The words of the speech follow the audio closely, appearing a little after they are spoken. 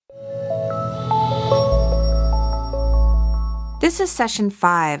This is Session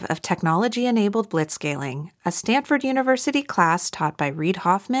 5 of Technology-Enabled Blitzscaling, a Stanford University class taught by Reid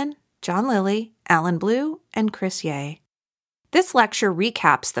Hoffman, John Lilly, Alan Blue, and Chris Ye. This lecture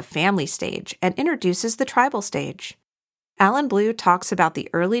recaps the family stage and introduces the tribal stage. Alan Blue talks about the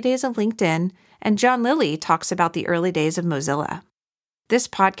early days of LinkedIn, and John Lilly talks about the early days of Mozilla. This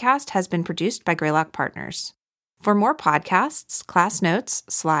podcast has been produced by Greylock Partners. For more podcasts, class notes,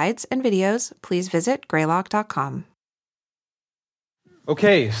 slides, and videos, please visit greylock.com.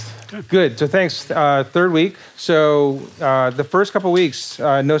 Okay, good. So thanks. Third week. So the first couple weeks,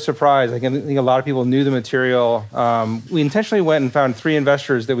 no surprise. I think a lot of people knew the material. We intentionally went and found 3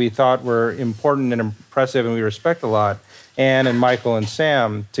 investors that we thought were important and impressive and we respect a lot, Anne and Michael and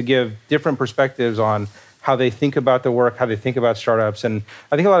Sam, to give different perspectives on how they think about the work, how they think about startups. And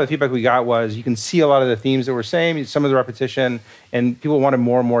I think a lot of the feedback we got was you can see a lot of the themes that we're saying, some of the repetition, and people wanted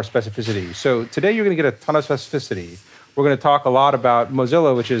more and more specificity. So today you're going to get a ton of specificity. We're going to talk a lot about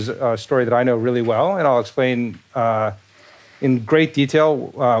Mozilla, which is a story that I know really well, and I'll explain in great detail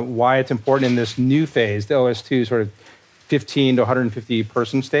why it's important in this new phase, the OS2 sort of 15 to 150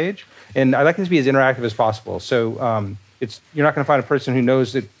 person stage. And I'd like it to be as interactive as possible. So you're not going to find a person who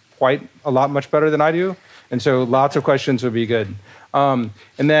knows it quite a lot much better than I do. And so lots of questions would be good. And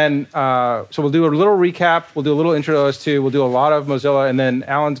then, so we'll do a little recap. We'll do a little intro to OS2. We'll do a lot of Mozilla. And then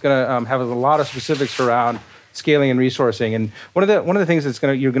Alan's going to have a lot of specifics around scaling and resourcing. And one of the things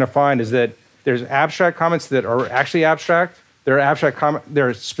you're going to find is that there's abstract comments that are actually abstract. There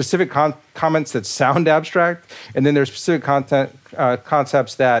are specific comments that sound abstract, and then there's specific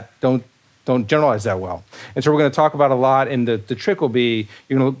concepts that don't generalize that well. And so we're going to talk about a lot, and the trick will be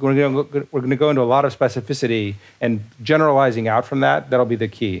we're going to go into a lot of specificity and generalizing out from that. That'll be the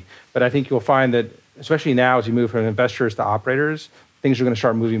key. But I think you'll find that, especially now as you move from investors to operators, things are going to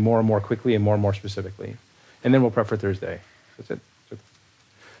start moving more and more quickly and more specifically. And then we'll prep for Thursday. That's it.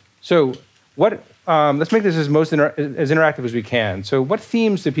 So let's make this as interactive as we can. So what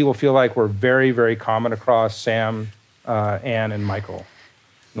themes do people feel like were very, very common across Sam, Anne, and Michael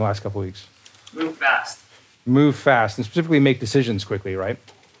in the last couple of weeks? Move fast. Move fast, and specifically make decisions quickly, right?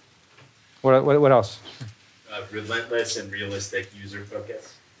 What else? Relentless and realistic user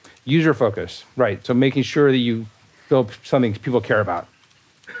focus. User focus, right. So making sure that you build something people care about.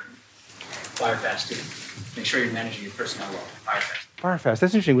 Fire fast, too. Make sure you're managing your personnel well. Fire fast. Fire fast.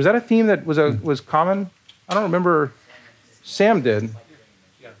 That's interesting. Was that a theme that was common? I don't remember. Sam did.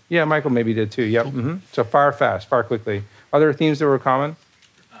 Yeah, Michael maybe did too. Yep. Mm-hmm. So fire fast, fire quickly. Other themes that were common?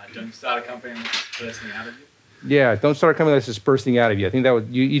 Don't start a company that's bursting out of you. Yeah, don't start a company that's just bursting out of you. I think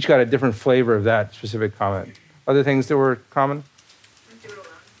you each got a different flavor of that specific comment. Other things that were common? Don't do it alone.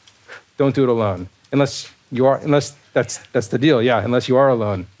 Don't do it alone. Unless that's the deal. Yeah, unless you are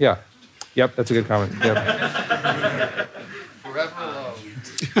alone. Yeah. Yep, that's a good comment. Yep. Forever alone.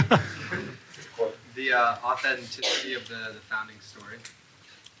 The authenticity of the founding story.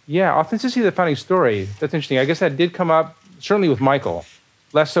 Yeah, authenticity of the founding story. That's interesting. I guess that did come up, certainly with Michael.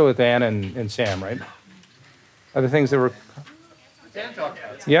 Less so with Anne and Sam, right? Other things that were... Dan talked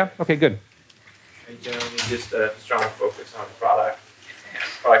about it. Yeah? Okay, good. And generally just a strong focus on product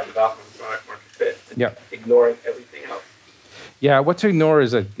development, product market fit, and ignoring everything else. Yeah, what to ignore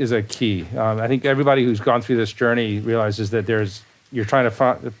is a key. I think everybody who's gone through this journey realizes that you're trying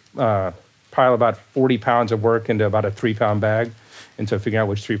to pile about 40 pounds of work into about a 3-pound bag, and so figuring out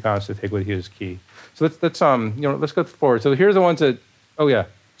which 3 pounds to take with you is key. So let's go forward. So here's the ones that. Oh yeah.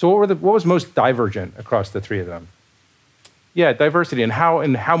 So what was most divergent across the 3 of them? Yeah, diversity and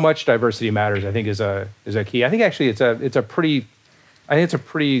how much diversity matters, I think, is a key. I think actually it's a pretty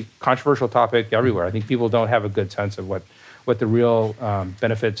controversial topic everywhere. I think people don't have a good sense of what the real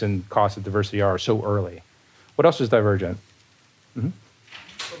benefits and costs of diversity are so early. What else was divergent? Mm-hmm.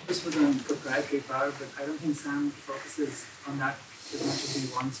 Focus was on proprietary power, but I don't think Sam focuses on that as much as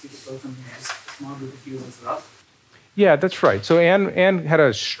he wants you to build something just a small group of users love. Yeah, that's right. So Anne had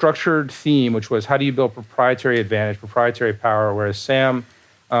a structured theme, which was how do you build proprietary advantage, proprietary power, whereas Sam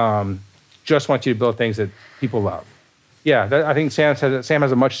just wants you to build things that people love. Yeah, I think Sam has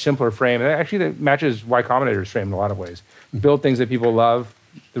a much simpler frame, and actually that matches Y Combinator's frame in a lot of ways. Build things that people love,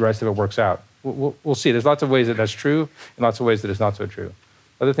 the rest of it works out. We'll see. There's lots of ways that that's true, and lots of ways that it's not so true.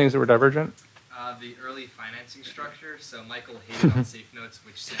 Other things that were divergent? The early financing structure. So Michael hated on safe notes,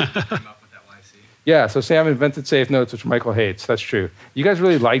 which Sam came up with at YC. Yeah, so Sam invented safe notes, which Michael hates. That's true. You guys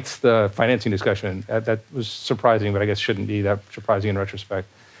really liked the financing discussion. That was surprising, but I guess shouldn't be that surprising in retrospect.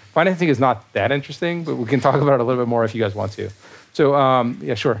 Financing is not that interesting, but we can talk about it a little bit more if you guys want to. So,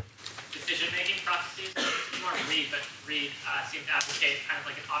 yeah, sure. Decision-making processes, more Reid, but Reid seemed to advocate kind of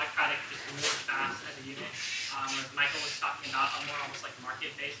like an autocratic, just move fast as a unit. Michael was talking about a more almost like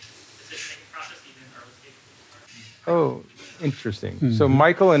market-based decision-making process, even in early stage. Oh, interesting. Mm-hmm. So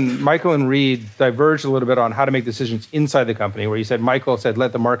Michael and Reed diverged a little bit on how to make decisions inside the company, where he said, Michael said,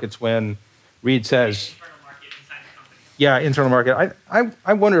 let the markets win. Reed says, internal market inside the company. Yeah, internal market.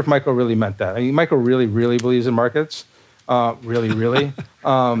 I wonder if Michael really meant that. I mean, Michael really, really believes in markets. Really.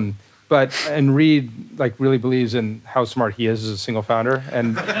 And Reed really believes in how smart he is as a single founder,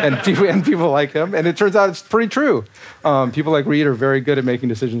 and people like him. And it turns out it's pretty true. People like Reed are very good at making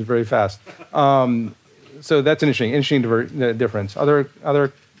decisions very fast. So that's an interesting difference.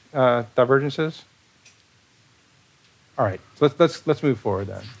 Other divergences? All right, let's move forward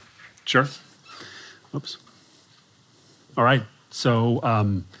then. Sure. Oops. All right. So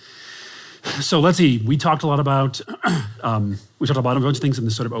let's see. We talked a lot about a bunch of things in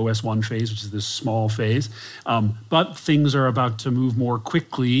this sort of OS1 phase, which is this small phase. But things are about to move more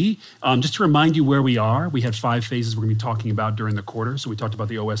quickly. Just to remind you where we are, we had 5 phases we're going to be talking about during the quarter. So we talked about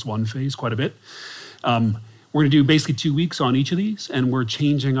the OS1 phase quite a bit. We're going to do basically 2 weeks on each of these, and we're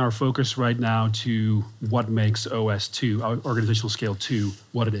changing our focus right now to what makes OS2, organizational scale 2,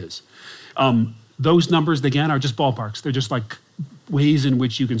 what it is. Those numbers, again, are just ballparks. They're just like ways in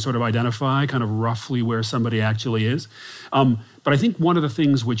which you can sort of identify kind of roughly where somebody actually is. But I think one of the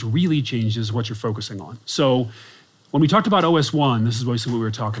things which really changes is what you're focusing on. So when we talked about OS1, this is basically what we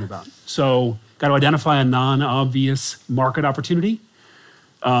were talking about. So got to identify a non-obvious market opportunity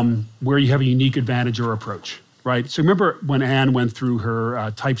where you have a unique advantage or approach, right? So remember when Anne went through her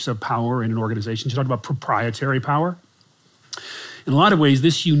types of power in an organization, she talked about proprietary power. In a lot of ways,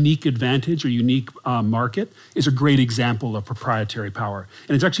 this unique advantage or unique market is a great example of proprietary power.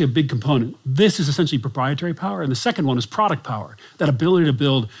 And it's actually a big component. This is essentially proprietary power. And the second one is product power, that ability to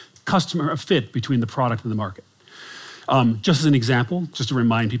build customer fit between the product and the market. Just as an example, just to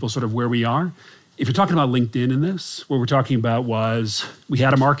remind people sort of where we are, if you're talking about LinkedIn in this, what we're talking about was we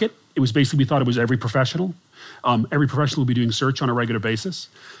had a market. It was basically, we thought it was every professional. Every professional will be doing search on a regular basis.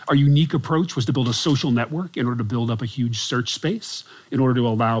 Our unique approach was to build a social network in order to build up a huge search space in order to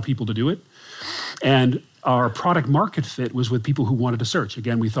allow people to do it. And our product market fit was with people who wanted to search.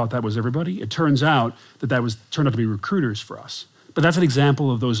 Again, we thought that was everybody. It turns out that turned out to be recruiters for us. But that's an example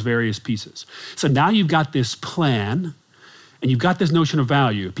of those various pieces. So now you've got this plan and you've got this notion of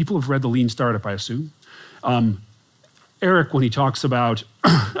value. People have read the Lean Startup, I assume. Eric, when he talks about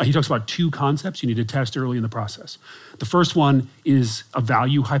 2 concepts you need to test early in the process. The first one is a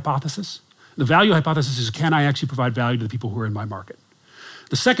value hypothesis. The value hypothesis is, can I actually provide value to the people who are in my market?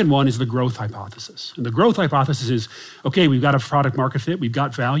 The second one is the growth hypothesis. And the growth hypothesis is, okay, we've got a product market fit, we've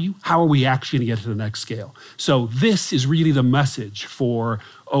got value. How are we actually going to get to the next scale? So this is really the message for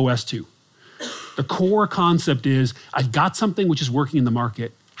OS2. The core concept is, I've got something which is working in the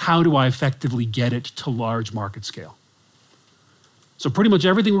market. How do I effectively get it to large market scale? So pretty much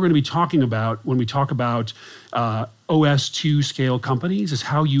everything we're going to be talking about when we talk about OS2 scale companies is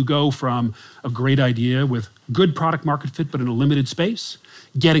how you go from a great idea with good product market fit, but in a limited space,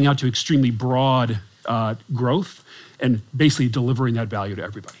 getting out to extremely broad growth and basically delivering that value to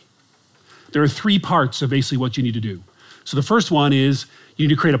everybody. There are 3 parts of basically what you need to do. So the first one is you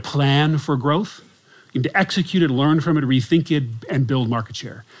need to create a plan for growth. You need to execute it, learn from it, rethink it, and build market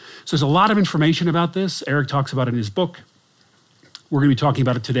share. So there's a lot of information about this. Eric talks about it in his book. We're going to be talking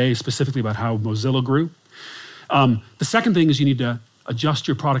about it today, specifically about how Mozilla grew. The second thing is you need to adjust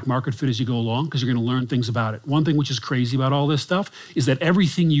your product market fit as you go along because you're going to learn things about it. One thing which is crazy about all this stuff is that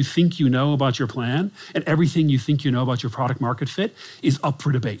everything you think you know about your plan and everything you think you know about your product market fit is up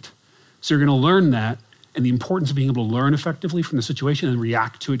for debate. So you're going to learn that, and the importance of being able to learn effectively from the situation and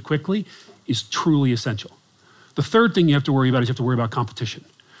react to it quickly is truly essential. The third thing you have to worry about is you have to worry about competition.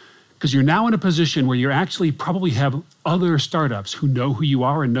 Because you're now in a position where you actually probably have other startups who know who you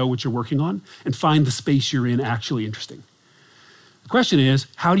are and know what you're working on and find the space you're in actually interesting. The question is,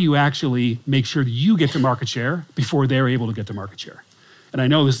 how do you actually make sure that you get to market share before they're able to get to market share? And I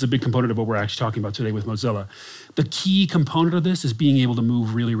know this is a big component of what we're actually talking about today with Mozilla. The key component of this is being able to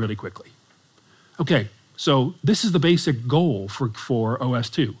move really, really quickly. Okay, so this is the basic goal for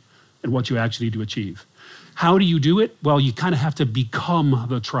OS2 and what you actually need to achieve. How do you do it? Well, you kind of have to become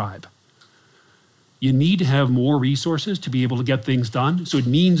the tribe. You need to have more resources to be able to get things done. So it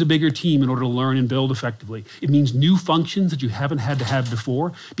means a bigger team in order to learn and build effectively. It means new functions that you haven't had to have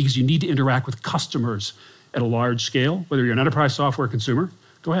before because you need to interact with customers at a large scale, whether you're an enterprise software consumer.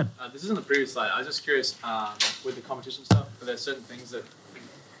 Go ahead. This is on the previous slide. I was just curious, with the competition stuff, are there certain things that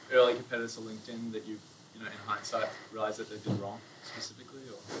early competitors to LinkedIn that you in hindsight, realize that they did wrong specifically?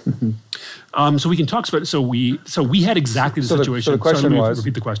 Or? So we can talk about. So we had exactly the situation. So the question was.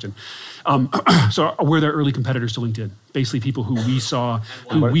 Repeat the question. So were there early competitors to LinkedIn? Basically, people who we saw,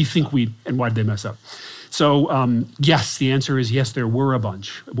 who we think and why did they mess up? So yes, the answer is yes. There were a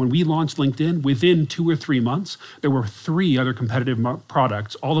bunch. When we launched LinkedIn, within 2 or 3 months, there were 3 other competitive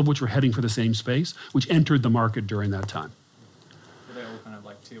products, all of which were heading for the same space, which entered the market during that time. Were they all kind of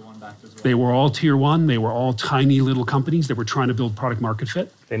like tier 1 backed as well? They were all tier 1. They were all tiny little companies that were trying to build product market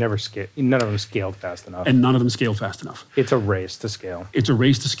fit. They never scaled. None of them scaled fast enough. And none of them scaled fast enough. It's a race to scale. It's a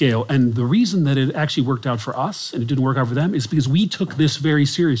race to scale. And the reason that it actually worked out for us and it didn't work out for them is because we took this very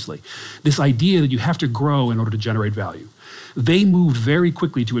seriously. This idea that you have to grow in order to generate value. They moved very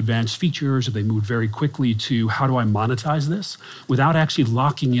quickly to advanced features, or they moved very quickly to how do I monetize this without actually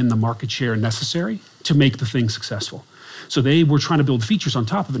locking in the market share necessary to make the thing successful. So they were trying to build features on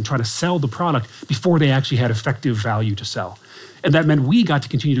top of it and try to sell the product before they actually had effective value to sell. And that meant we got to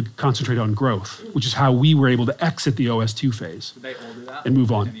continue to concentrate on growth, which is how we were able to exit the OS2 phase. Did they all do that? And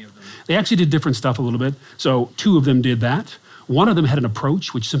move on. They actually did different stuff a little bit. So 2 of them did that. One of them had an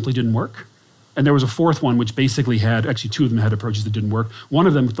approach which simply didn't work. And there was a 4th one which basically had, actually 2 of them had approaches that didn't work. One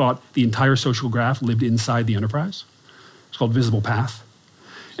of them thought the entire social graph lived inside the enterprise. It's called Visible Path.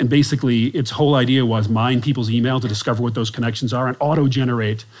 And basically, its whole idea was mine people's email to discover what those connections are and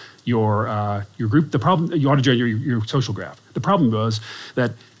auto-generate your group. You auto-generate your social graph. The problem was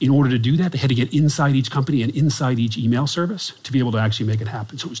that in order to do that, they had to get inside each company and inside each email service to be able to actually make it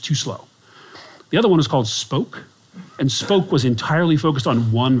happen. So it was too slow. The other one was called Spoke. And Spoke was entirely focused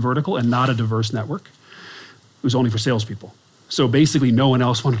on one vertical and not a diverse network. It was only for salespeople. So basically, no one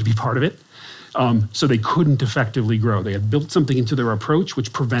else wanted to be part of it. So they couldn't effectively grow. They had built something into their approach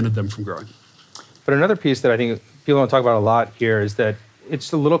which prevented them from growing. But another piece that I think people don't talk about a lot here is that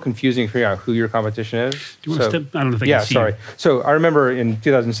it's a little confusing figuring out who your competition is. Do you want to step? I don't know if I can see. Yeah, sorry. So I remember in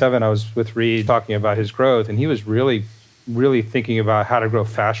 2007, I was with Reed talking about his growth, and he was really, really thinking about how to grow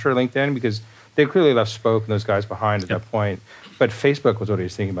faster at LinkedIn because they clearly left Spoke and those guys behind at that point. But Facebook was what he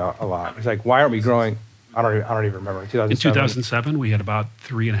was thinking about a lot. He's like, why aren't we growing? I don't even remember. In 2007, we had about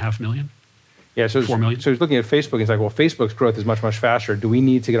 3.5 million. Yeah, so 4 million. So he's looking at Facebook. He's like, well, Facebook's growth is much, much faster. Do we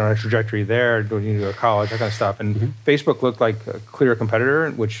need to get on a trajectory there? Do we need to go to college? That kind of stuff. And Facebook looked like a clear competitor,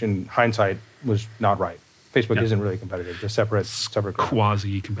 which in hindsight was not right. Facebook isn't really competitive. It's separate.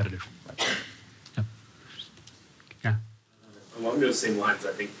 Quasi-competitive. Yep. Yeah. Along those same lines,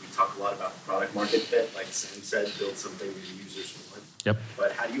 I think we talk a lot about product market fit. Like Sam said, build something that users want. Yep.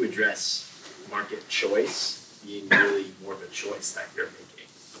 But how do you address market choice being really more of a choice that you're making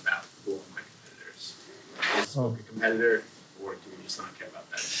about who are my competitors? Is Spoke a competitor, or do we just not care about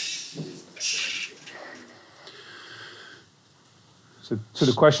that? So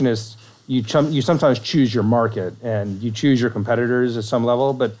the question is, you sometimes choose your market and you choose your competitors at some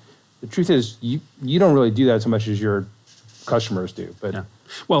level, but the truth is you don't really do that so much as your customers do. But yeah.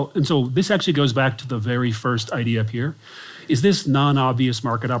 Well, and so this actually goes back to the very first idea up here. Is this non-obvious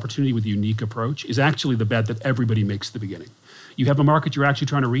market opportunity with a unique approach is actually the bet that everybody makes at the beginning. You have a market you're actually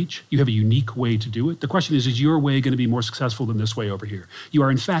trying to reach. You have a unique way to do it. The question is your way going to be more successful than this way over here? You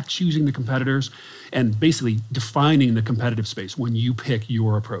are, in fact, choosing the competitors and basically defining the competitive space when you pick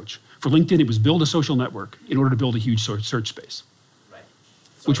your approach. For LinkedIn, it was build a social network in order to build a huge search space, right.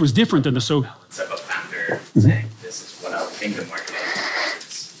 So which was different than the balance of a founder saying, this is what I think the market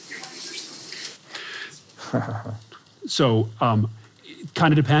is, your users. So it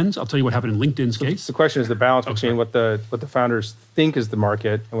kind of depends. I'll tell you what happened in LinkedIn's case. The question is the balance between what the founders think is the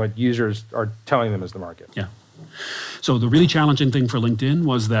market and what users are telling them is the market. Yeah. So the really challenging thing for LinkedIn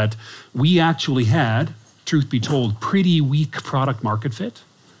was that we actually had, truth be told, pretty weak product market fit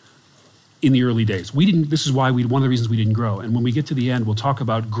in the early days. This is why one of the reasons we didn't grow. And when we get to the end, we'll talk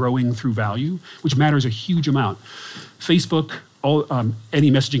about growing through value, which matters a huge amount. Facebook, any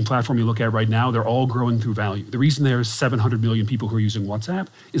messaging platform you look at right now, they're all growing through value. The reason there's 700 million people who are using WhatsApp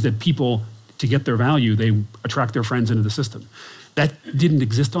is that people, to get their value, they attract their friends into the system. That didn't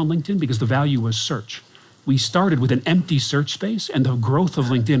exist on LinkedIn because the value was search. We started with an empty search space, and the growth of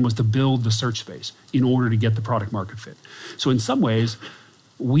LinkedIn was to build the search space in order to get the product market fit. So in some ways,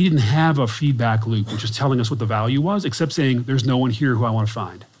 we didn't have a feedback loop, which is telling us what the value was, except saying there's no one here who I want to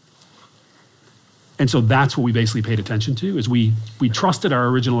find. And so that's what we basically paid attention to, is we trusted our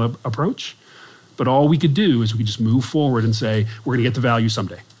original approach, but all we could do is we could just move forward and say, we're going to get the value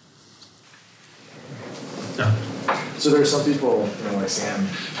someday. Yeah. So there are some people, like Sam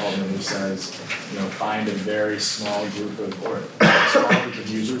Altman, who says, find a very small group of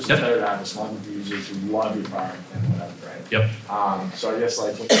users. It's better to have a small group of users who love your product and whatever, right? Yep. So I guess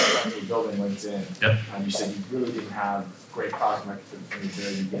like when you started building LinkedIn, Yep. You said you really didn't have great product market fit from the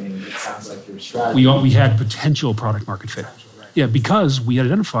very beginning. It sounds like your strategy. We had potential product market fit. Right. Yeah, because we had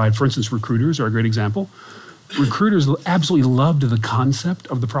identified, for instance, recruiters are a great example. Recruiters absolutely loved the concept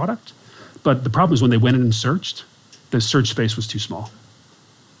of the product, but the problem is when they went in and searched, the search space was too small.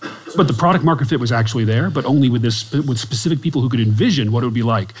 But the product market fit was actually there, but only with specific people who could envision what it would be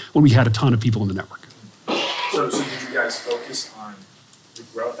like when we had a ton of people in the network. So did you guys focus on the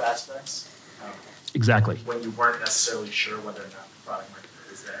growth aspects? Exactly. When you weren't necessarily sure whether or not the product market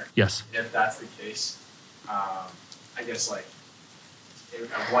fit is there? Yes. And if that's the case, I guess like, in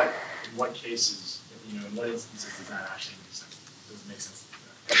what cases, in what instances does that actually make sense? Does it make sense?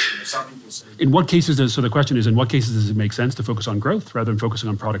 Some people say. In what cases so the question is, in what cases does it make sense to focus on growth rather than focusing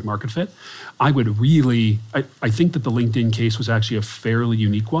on product market fit? I think that the LinkedIn case was actually a fairly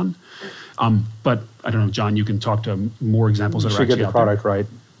unique one. But I don't know, John, you can talk to more examples that are actually out there. Get the product right.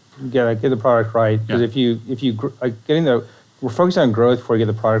 Get the product right. Because we're focusing on growth before you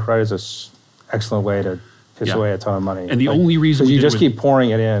get the product right is an excellent way to piss away a ton of money. And the only reason you just keep pouring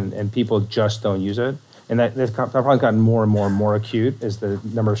it in and people just don't use it. And that's probably gotten more and more and more acute as the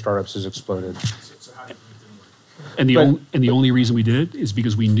number of startups has exploded. So how did LinkedIn work? And the only reason we did it is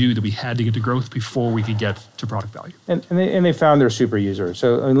because we knew that we had to get to growth before we could get to product value. And they found their super users.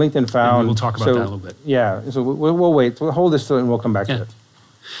 So LinkedIn found. And we'll talk about that a little bit. Yeah. So we'll wait. We'll hold this and we'll come back to it.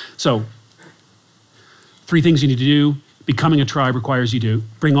 So 3 things you need to do. Becoming a tribe requires you to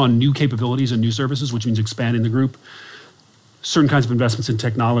bring on new capabilities and new services, which means expanding the group. Certain kinds of investments in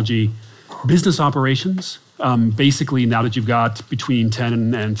technology. Business operations, basically now that you've got between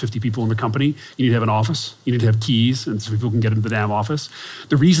 10 and 50 people in the company, you need to have an office, you need to have keys, and so people can get into the damn office.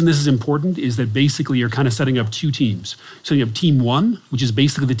 The reason this is important is that basically you're kind of setting up 2 teams. So you have team 1, which is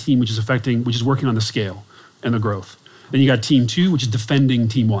basically the team which is working on the scale and the growth. Then you got team 2, which is defending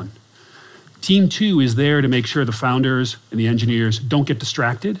team 1. Team 2 is there to make sure the founders and the engineers don't get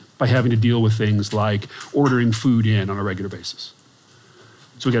distracted by having to deal with things like ordering food in on a regular basis.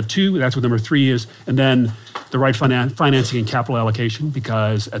 So we got 2, that's what number 3 is. And then the right financing and capital allocation,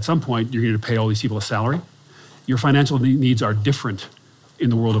 because at some point you're going to pay all these people a salary. Your financial needs are different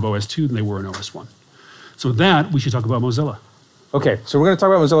in the world of OS 2 than they were in OS 1. So with that, we should talk about Mozilla. Okay, so we're going to talk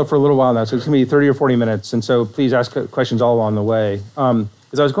about Mozilla for a little while now. So it's going to be 30 or 40 minutes. And so please ask questions all along the way.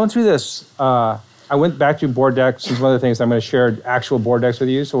 As I was going through this, I went back to board decks and some other things. I'm going to share actual board decks with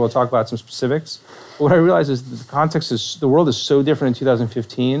you. So we'll talk about some specifics. But what I realized is that the world is so different in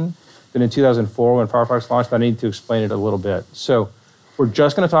 2015 than in 2004 when Firefox launched that I need to explain it a little bit. So we're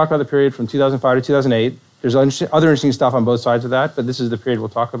just going to talk about the period from 2005 to 2008. There's other interesting stuff on both sides of that, but this is the period we'll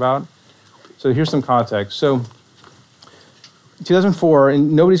talk about. So here's some context. So 2004,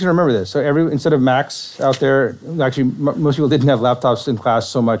 and nobody's going to remember this. So instead of Macs out there, actually most people didn't have laptops in class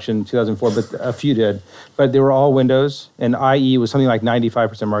so much in 2004, but a few did. But they were all Windows, and IE was something like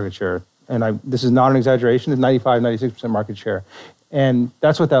 95% market share. And this is not an exaggeration, it's 95, 96% market share. And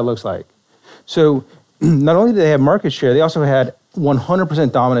that's what that looks like. So not only did they have market share, they also had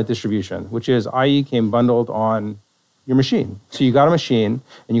 100% dominant distribution, which is IE came bundled on your machine. So you got a machine,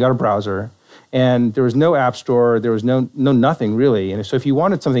 and you got a browser, and there was no app store, there was no nothing really. And so if you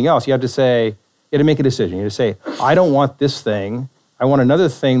wanted something else, you had to make a decision. You had to say, I don't want this thing, I want another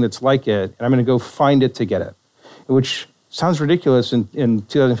thing that's like it, and I'm going to go find it to get it, which sounds ridiculous in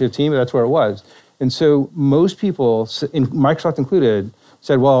 2015, but that's where it was. And so most people, Microsoft included,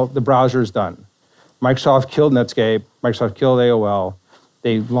 said, well, the browser is done. Microsoft killed Netscape, Microsoft killed AOL,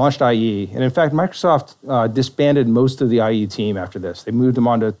 they launched IE, and in fact, Microsoft disbanded most of the IE team after this. They moved them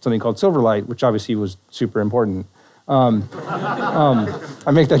on to something called Silverlight, which obviously was super important. I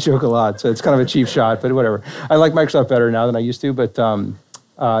make that joke a lot, so it's kind of a cheap shot, but whatever. I like Microsoft better now than I used to, but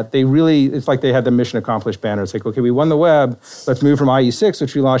it's like they had the mission accomplished banner. It's like, okay, we won the web, let's move from IE6,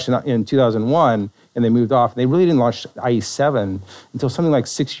 which we launched in 2001, and they moved off. They really didn't launch IE7 until something like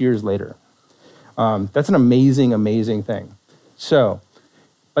 6 years later. That's an amazing, amazing thing. So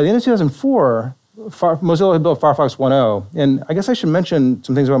by the end of 2004, Mozilla had built Firefox 1.0, and I guess I should mention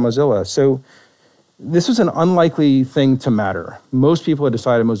some things about Mozilla. So this was an unlikely thing to matter. Most people had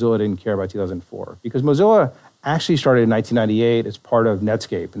decided Mozilla didn't care by 2004 because Mozilla actually started in 1998 as part of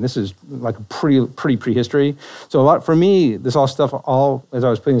Netscape, and this is like a pretty prehistory. So for me, this as I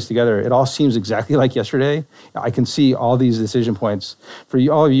was putting this together, it all seems exactly like yesterday. I can see all these decision points. For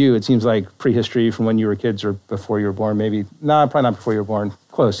all of you, it seems like prehistory from when you were kids or before you were born, maybe. No, probably not before you were born.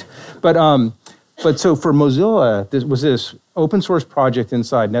 Close. But so for Mozilla, this was this open source project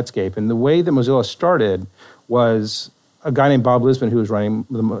inside Netscape, and the way that Mozilla started was a guy named Bob Lisbon, who was running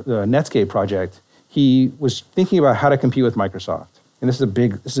the Netscape project. he was thinking about how to compete with Microsoft. And this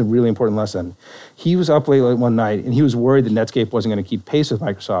is a really important lesson. He was up late one night, and he was worried that Netscape wasn't going to keep pace with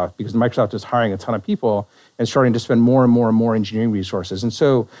Microsoft because Microsoft was hiring a ton of people and starting to spend more and more and more engineering resources. And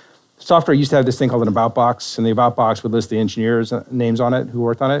so software used to have this thing called an about box, and the about box would list the engineers' names on it who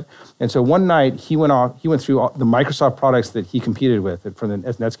worked on it. And so one night he went through all the Microsoft products that he competed with as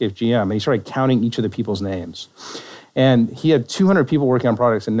Netscape GM, and he started counting each of the people's names. And he had 200 people working on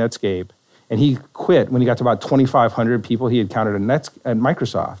products in Netscape, and he quit when he got to about 2,500 people he had counted at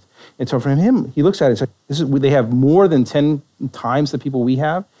Microsoft. And so for him, he looks at it, it's like, they have more than 10 times the people we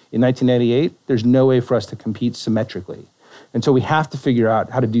have in 1998. There's no way for us to compete symmetrically. And so we have to figure out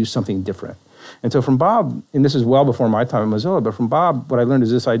how to do something different. And so from Bob, and this is well before my time at Mozilla, but from Bob, what I learned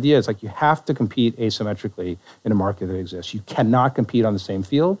is this idea. It's like you have to compete asymmetrically in a market that exists. You cannot compete on the same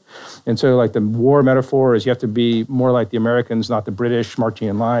field. And so like the war metaphor is you have to be more like the Americans, not the British, marching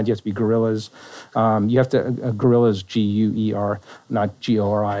in lines. You have to be guerrillas. You have to, guerrillas, G-U-E-R, not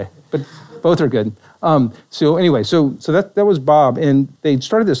G-O-R-I, but both are good. So anyway, so that was Bob. And they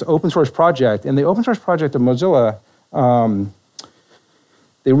started this open source project. And the open source project of Mozilla,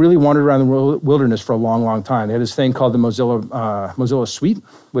 they really wandered around the wilderness for a long, long time. They had this thing called the Mozilla Suite,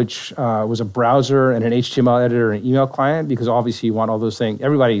 which was a browser and an HTML editor and an email client, because obviously you want all those things.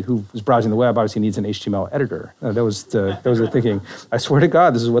 Everybody who was browsing the web obviously needs an HTML editor. That was the thinking. I swear to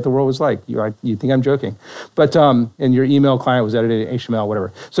God, this is what the world was like. You think I'm joking. But, and your email client was edited in HTML,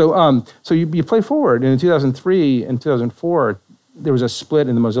 whatever. So you play forward, and in 2003 and 2004, there was a split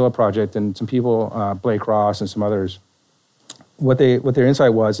in the Mozilla project, and some people, Blake Ross and some others, what their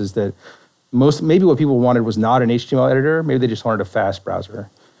insight was is that maybe what people wanted was not an HTML editor. Maybe they just wanted a fast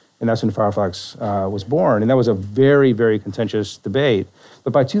browser. And that's when Firefox was born. And that was a very, very contentious debate. But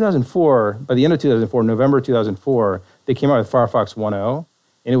by the end of 2004, November 2004, they came out with Firefox 1.0,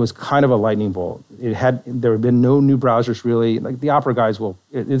 and it was kind of a lightning bolt. There had been no new browsers really. Like the Opera guys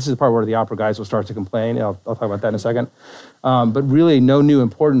this is the part where the Opera guys will start to complain. I'll talk about that in a second. But really no new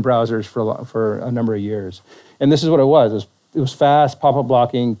important browsers for a number of years. And this is what it was. It was fast, pop-up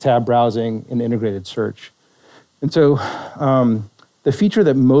blocking, tab browsing, and integrated search. And so the feature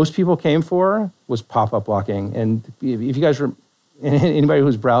that most people came for was pop-up blocking. And if you guys anybody who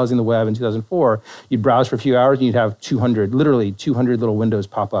was browsing the web in 2004, you'd browse for a few hours and you'd have 200 little windows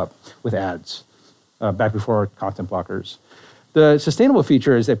pop up with ads back before content blockers. The sustainable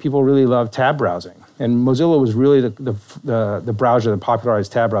feature is that people really love tab browsing. And Mozilla was really the browser that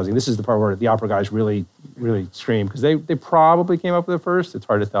popularized tab browsing. This is the part where the Opera guys really scream, because they probably came up with it first. It's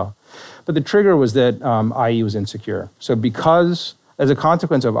hard to tell. But the trigger was that IE was insecure. So because, as a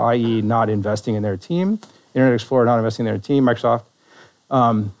consequence of IE not investing in their team, Internet Explorer not investing in their team, Microsoft,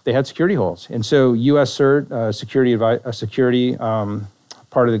 they had security holes. And so US CERT, a security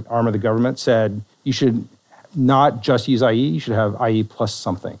part of the arm of the government, said you should not just use IE, you should have IE plus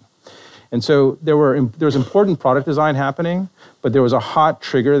something. And so there was important product design happening, but there was a hot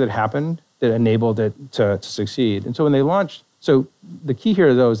trigger that happened that enabled it to succeed. And so when they launched, so the key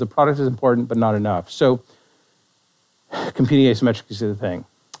here though is the product is important, but not enough. So competing asymmetrically is the thing.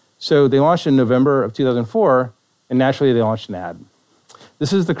 So they launched in November of 2004, and naturally they launched an ad.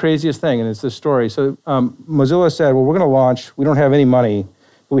 This is the craziest thing, and it's this story. So Mozilla said, well, we're going to launch, we don't have any money,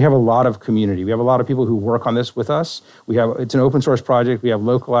 but we have a lot of community. We have a lot of people who work on this with us. It's an open source project. We have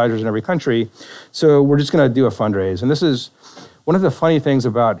localizers in every country. So we're just going to do a fundraise. And this is one of the funny things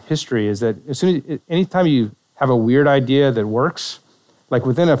about history is that anytime you have a weird idea that works, like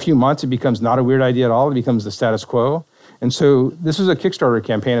within a few months, it becomes not a weird idea at all. It becomes the status quo. And so this was a Kickstarter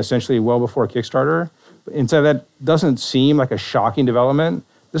campaign, essentially well before Kickstarter. And so that doesn't seem like a shocking development.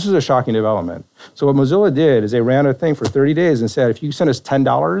 This is a shocking development. So what Mozilla did is they ran a thing for 30 days and said, if you send us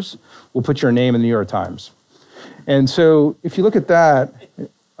 $10, we'll put your name in the New York Times. And so if you look at that,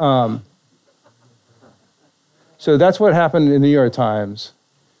 so that's what happened in the New York Times.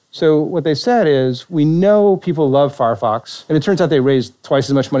 So what they said is, we know people love Firefox, and it turns out they raised twice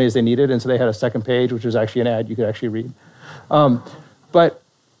as much money as they needed, and so they had a second page, which was actually an ad you could actually read. But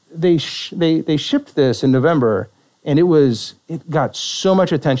they shipped this in November, and it got so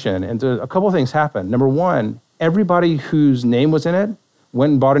much attention, and a couple of things happened. Number one, everybody whose name was in it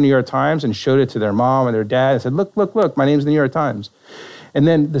went and bought a New York Times and showed it to their mom and their dad and said, look, my name's in the New York Times. And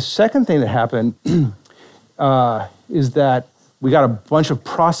then the second thing that happened is that we got a bunch of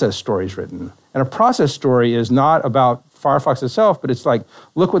process stories written. And a process story is not about Firefox itself, but it's like,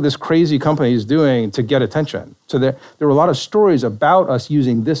 look what this crazy company is doing to get attention. So there were a lot of stories about us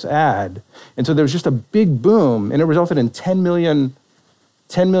using this ad. And so there was just a big boom, and it resulted in 10 million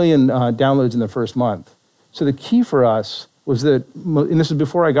downloads in the first month. So the key for us was that, and this is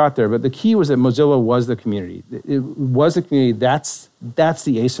before I got there, but the key was that Mozilla was the community. It was the community. That's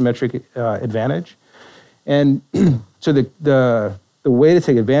the asymmetric advantage. And so the way to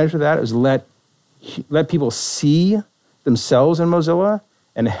take advantage of that is let people see themselves in Mozilla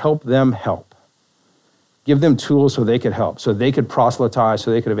and help them help. Give them tools so they could help, so they could proselytize,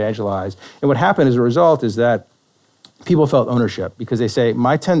 so they could evangelize. And what happened as a result is that people felt ownership because they say,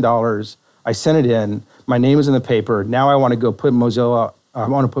 my $10, I sent it in, my name is in the paper, now I want to go put Mozilla, I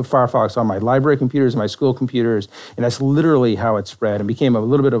want to put Firefox on my library computers and my school computers, and that's literally how it spread and became a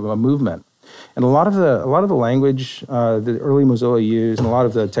little bit of a movement. And a lot of the language that early Mozilla used and a lot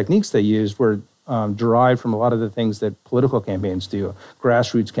of the techniques they used were derived from a lot of the things that political campaigns do,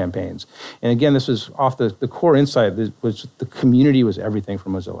 grassroots campaigns. And again, this was off the core insight that was the community was everything for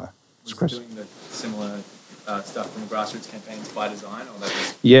Mozilla. Was Chris doing the similar stuff from the grassroots campaigns by design, or that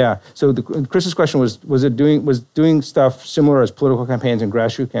was? Yeah. So Chris's question was doing stuff similar as political campaigns and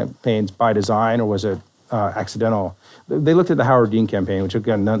grassroots campaigns by design, or was it accidental? They looked at the Howard Dean campaign, which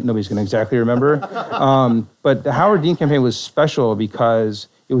again nobody's going to exactly remember, but the Howard Dean campaign was special because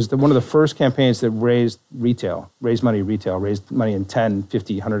it was one of the first campaigns that raised money in $10,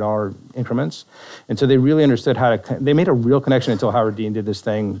 $50, $100 increments. And so they really understood they made a real connection until Howard Dean did this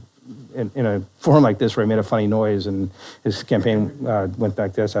thing in a forum like this where he made a funny noise and his campaign went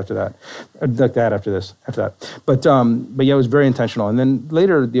like this after that. But yeah, it was very intentional. And then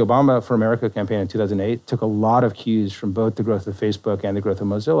later, the Obama for America campaign in 2008 took a lot of cues from both the growth of Facebook and the growth of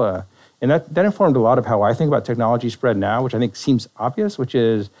Mozilla. And that informed a lot of how I think about technology spread now, which I think seems obvious, which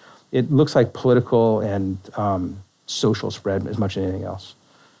is it looks like political and social spread as much as anything else.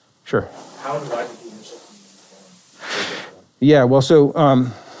 Sure. How and why did the initial community form? Yeah, well, so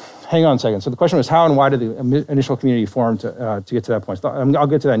hang on a second. So the question was how and why did the initial community form to get to that point? So I'll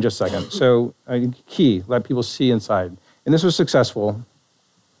get to that in just a second. So key, let people see inside. And this was successful.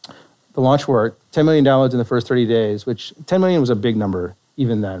 The launch worked. 10 million downloads in the first 30 days, which 10 million was a big number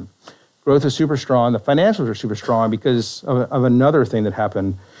even then. Growth is super strong. The financials are super strong because of another thing that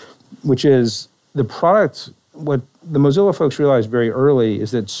happened, which is the product. What the Mozilla folks realized very early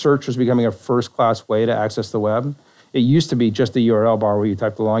is that search was becoming a first-class way to access the web. It used to be just a URL bar where you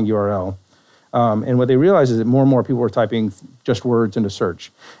type the long URL. And what they realized is that more and more people were typing just words into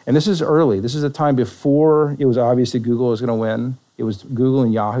search. And this is early. This is a time before it was obvious that Google was going to win. It was Google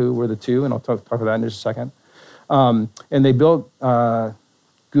and Yahoo were the two, and I'll talk about that in just a second. And they built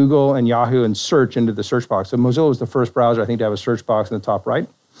Google and Yahoo and search into the search box. So Mozilla was the first browser, I think, to have a search box in the top right.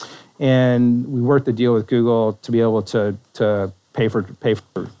 And we worked the deal with Google to be able to pay for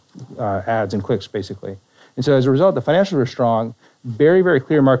ads and clicks, basically. And so as a result, the financials were strong, very, very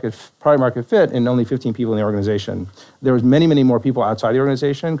clear product market fit, and only 15 people in the organization. There was many, many more people outside the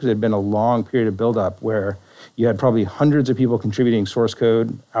organization because it had been a long period of buildup where you had probably hundreds of people contributing source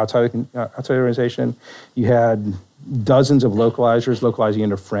code outside the organization. You had dozens of localizers localizing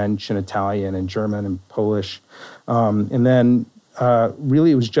into French and Italian and German and Polish. And then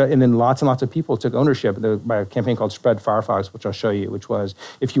really it was just, and then lots and lots of people took ownership by a campaign called Spread Firefox, which I'll show you, which was,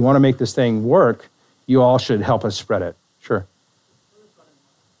 if you want to make this thing work, you all should help us spread it. Sure.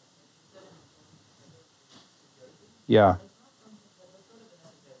 Yeah.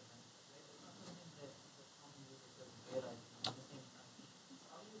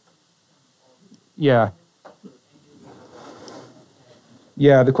 Yeah.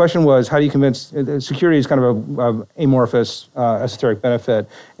 Yeah, the question was, how do you convince, security is kind of a amorphous, esoteric benefit,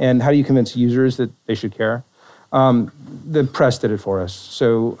 and how do you convince users that they should care? The press did it for us.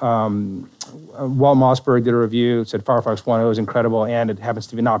 So Walt Mossberg did a review, said Firefox 1.0 is incredible, and it happens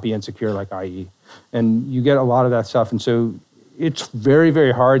to not be insecure like IE. And you get a lot of that stuff, and so it's very,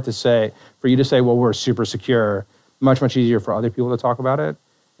 very hard for you to say, well, we're super secure, much, much easier for other people to talk about it.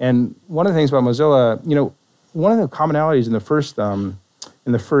 And one of the things about Mozilla, one of the commonalities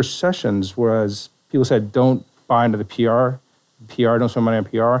in the first sessions was people said, don't buy into the PR, don't spend money on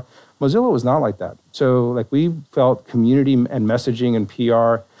PR. Mozilla was not like that. So we felt community and messaging and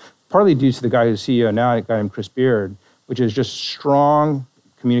PR, partly due to the guy who's CEO now, a guy named Chris Beard, which is just strong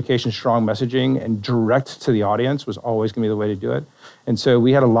communication, strong messaging, and direct to the audience was always going to be the way to do it. And so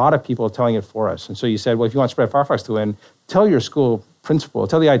we had a lot of people telling it for us. And so you said, well, if you want Spread Firefox to win, tell your school principal,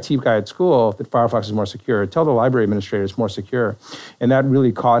 tell the IT guy at school that Firefox is more secure, tell the library administrator it's more secure. And that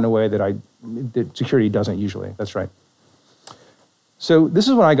really caught in a way that security doesn't usually. That's right. So this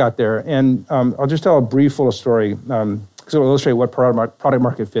is when I got there, and I'll just tell a brief little story because it will illustrate what product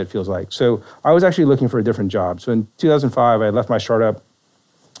market fit feels like. So I was actually looking for a different job. So in 2005, I left my startup,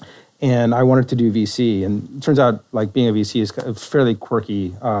 and I wanted to do VC. And it turns out being a VC is a fairly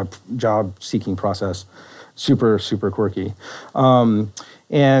quirky job-seeking process. super, super quirky.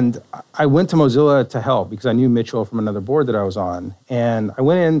 And I went to Mozilla to help because I knew Mitchell from another board that I was on. And I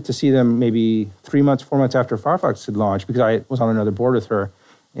went in to see them maybe 3 months, 4 months after Firefox had launched because I was on another board with her.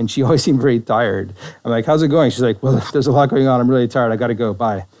 And she always seemed very tired. I'm like, how's it going? She's like, well, there's a lot going on. I'm really tired. I got to go.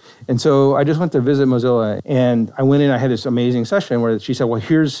 Bye. And so I just went to visit Mozilla. And I went in. I had this amazing session where she said, well,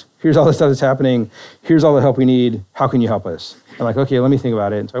 here's all the stuff that's happening. Here's all the help we need. How can you help us? I'm like, okay, let me think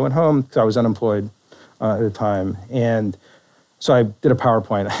about it. And so I went home because I was unemployed at the time. And so I did a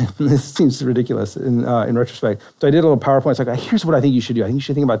PowerPoint. This seems ridiculous in retrospect. So I did a little PowerPoint. It's like, here's what I think you should do. I think you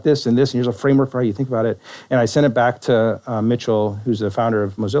should think about this and this, and here's a framework for how you think about it. And I sent it back to Mitchell, who's the founder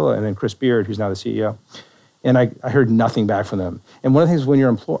of Mozilla, and then Chris Beard, who's now the CEO. And I heard nothing back from them. And one of the things when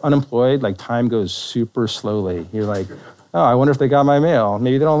you're unemployed, like time goes super slowly. You're like, oh, I wonder if they got my mail.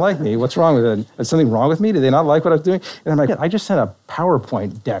 Maybe they don't like me. What's wrong with it? Is something wrong with me? Did they not like what I was doing? And I'm like, I just sent a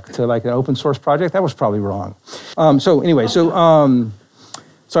PowerPoint deck to like an open source project. That was probably wrong. So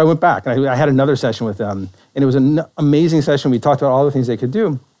I went back and I had another session with them. And it was an amazing session. We talked about all the things they could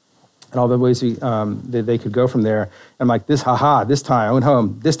do and all the ways that they could go from there. And I'm like, this time, I went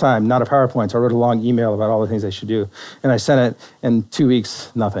home, this time, not a PowerPoint. So I wrote a long email about all the things they should do. And I sent it, and 2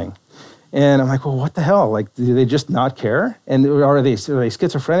 weeks, nothing. And I'm like, well, what the hell? Like, do they just not care? And are they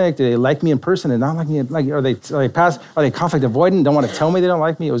schizophrenic? Do they like me in person and not like me? Like, are they conflict avoidant? Don't want to tell me they don't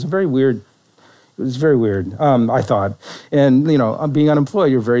like me? It was very weird. I thought. And being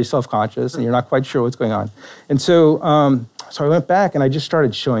unemployed, you're very self-conscious and you're not quite sure what's going on. And so I went back and I just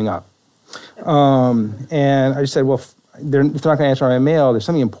started showing up. And I just said, well, if they're not going to answer my mail, there's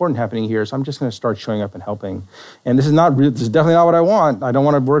something important happening here, so I'm just going to start showing up and helping. And this is definitely not what I want. I don't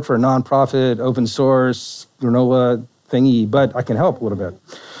want to work for a nonprofit, open source, granola thingy, but I can help a little bit.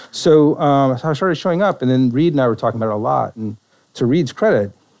 So I started showing up, and then Reed and I were talking about it a lot. And to Reed's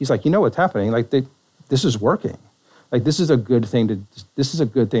credit, he's like, you know what's happening? Like, this is working. Like, this is a good thing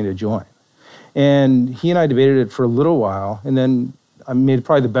to join. And he and I debated it for a little while, and then I made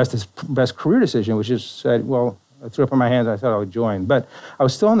probably the best career decision, which is said, well, I threw up in my hands and I thought I would join. But I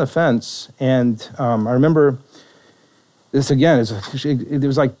was still on the fence. And I remember this again, it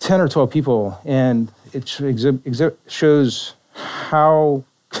was like 10 or 12 people. And it shows how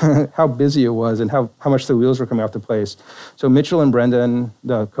busy it was and how much the wheels were coming off the place. So Mitchell and Brendan,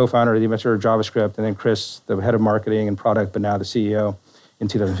 the co-founder, the inventor of JavaScript, and then Chris, the head of marketing and product, but now the CEO in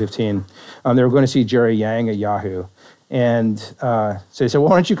 2015, they were going to see Jerry Yang at Yahoo. And so they said, well,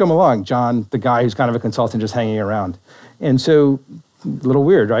 why don't you come along, John, the guy who's kind of a consultant just hanging around. And so, a little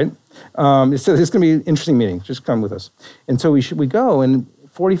weird, right? It's going to be an interesting meeting. Just come with us. And so we go, and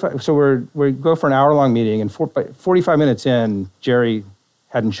 45. So we go for an hour-long meeting, and 45 minutes in, Jerry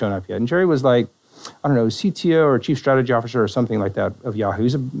hadn't shown up yet. And Jerry was like, I don't know, CTO or chief strategy officer or something like that of Yahoo.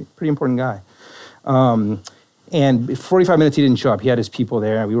 He's a pretty important guy. And 45 minutes he didn't show up. He had his people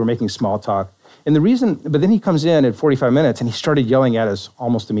there, and we were making small talk. And but then he comes in at 45 minutes and he started yelling at us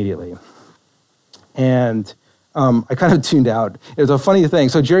almost immediately. And I kind of tuned out. It was a funny thing.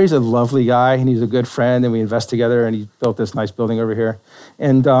 So Jerry's a lovely guy and he's a good friend and we invest together and he built this nice building over here.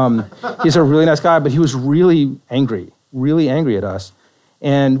 And he's a really nice guy, but he was really angry at us.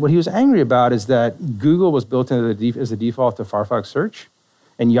 And what he was angry about is that Google was built into as the default to Firefox search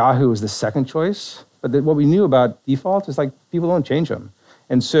and Yahoo was the second choice. But what we knew about defaults is like people don't change them.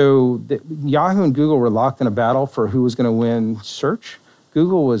 And so Yahoo and Google were locked in a battle for who was going to win search.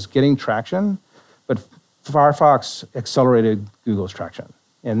 Google was getting traction, but Firefox accelerated Google's traction.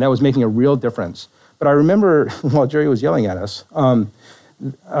 And that was making a real difference. But I remember while Jerry was yelling at us,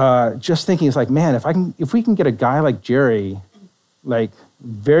 just thinking, it's like, man, if we can get a guy like Jerry, like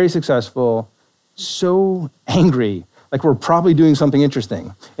very successful, so angry, like we're probably doing something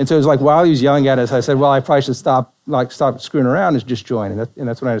interesting. And so it was like while he was yelling at us, I said, well, I probably should stop screwing around and just join. And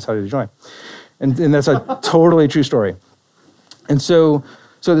that's when I decided to join. And that's a totally true story. And so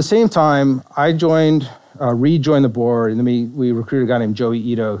at the same time, I rejoined the board, and then we recruited a guy named Joey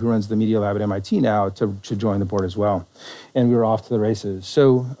Ito, who runs the media lab at MIT now, to join the board as well. And we were off to the races.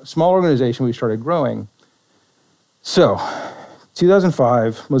 So small organization, we started growing. So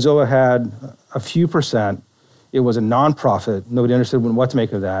 2005, Mozilla had a few percent. It was a nonprofit. Nobody understood what to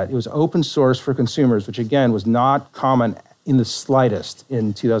make of that. It was open source for consumers, which again was not common in the slightest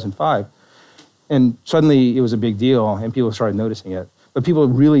in 2005. And suddenly it was a big deal and people started noticing it. But people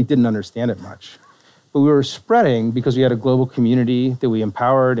really didn't understand it much. But we were spreading because we had a global community that we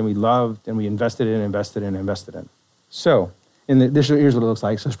empowered and we loved and we invested in. So here's what it looks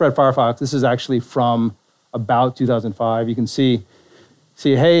like. So Spread Firefox, this is actually from about 2005. You can see,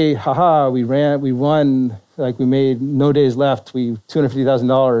 hey, haha, we won, like we made no days left.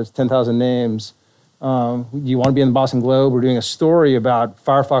 $250,000, 10,000 names, You want to be in the Boston Globe? We're doing a story about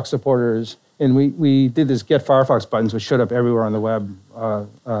Firefox supporters. And we did this Get Firefox buttons, which showed up everywhere on the web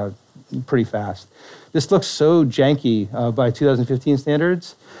pretty fast. This looks so janky by 2015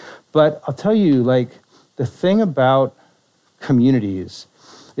 standards. But I'll tell you, like, the thing about communities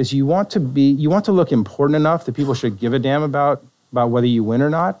is you want to look important enough that people should give a damn about whether you win or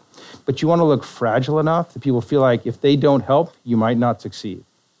not, but you want to look fragile enough that people feel like if they don't help, you might not succeed.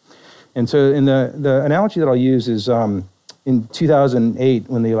 And so in the analogy that I'll use is in 2008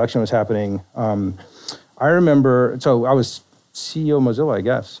 when the election was happening, I remember, so I was CEO of Mozilla, I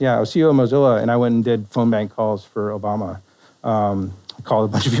guess. Yeah, I was CEO of Mozilla, and I went and did phone bank calls for Obama. I called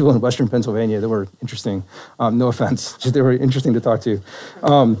a bunch of people in Western Pennsylvania that were interesting. No offense, just they were interesting to talk to.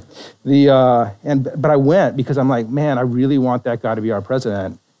 But I went because I'm like, man, I really want that guy to be our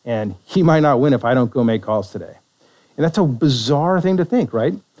president, and he might not win if I don't go make calls today. And that's a bizarre thing to think,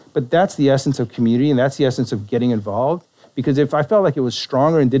 right? But that's the essence of community, and that's the essence of getting involved. Because if I felt like it was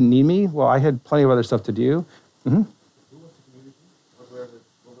stronger and didn't need me, well, I had plenty of other stuff to do. Mm-hmm.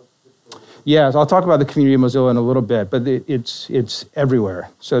 Yeah, so I'll talk about the community of Mozilla in a little bit, but it's everywhere.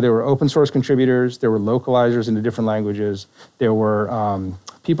 So there were open source contributors, there were localizers into different languages, there were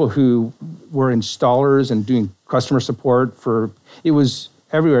people who were installers and doing customer support it was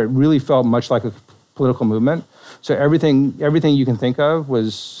everywhere. It really felt much like a political movement. So everything you can think of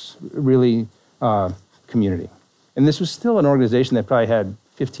was really community. And this was still an organization that probably had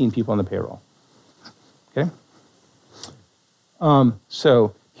 15 people on the payroll. Okay?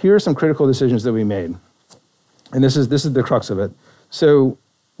 So here are some critical decisions that we made. And this is the crux of it. So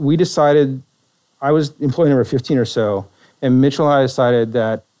we decided, I was employee number 15 or so, and Mitchell and I decided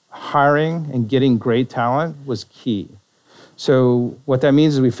that hiring and getting great talent was key. So what that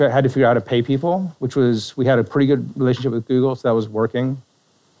means is we had to figure out how to pay people, we had a pretty good relationship with Google, so that was working.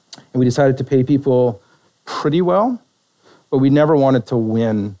 And we decided to pay people pretty well, but we never wanted to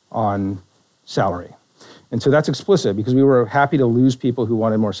win on salary. And so that's explicit because we were happy to lose people who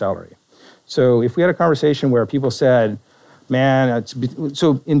wanted more salary. So if we had a conversation where people said, man,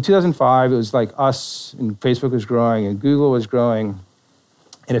 so in 2005, it was like us and Facebook was growing and Google was growing.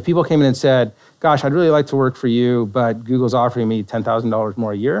 And if people came in and said, gosh, I'd really like to work for you, but Google's offering me $10,000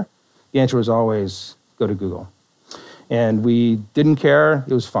 more a year, the answer was always go to Google. And we didn't care,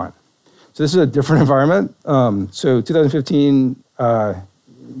 it was fun. So this is a different environment. So 2015, I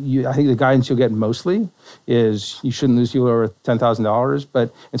think the guidance you'll get mostly is you shouldn't lose people over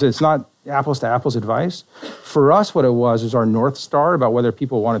 $10,000. And so it's not apples to apples advice. For us, what it was our North Star about whether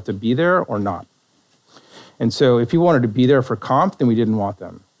people wanted to be there or not. And so if people wanted to be there for comp, then we didn't want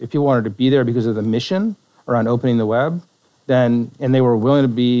them. If people wanted to be there because of the mission around opening the web, and they were willing to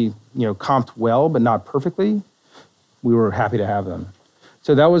be, comped well, but not perfectly, we were happy to have them.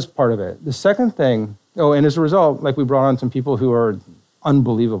 So that was part of it. The second thing, and as a result, we brought on some people who are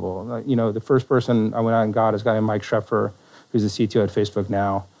unbelievable. The first person I went out and got is a guy named Mike Schrepfer, who's the CTO at Facebook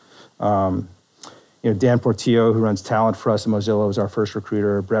now. Dan Portillo, who runs talent for us at Mozilla, was our first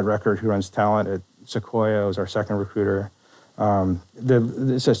recruiter. Brett Record, who runs talent at Sequoia, was our second recruiter.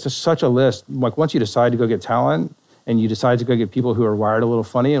 It's just such a list. Once you decide to go get talent and you decide to go get people who are wired a little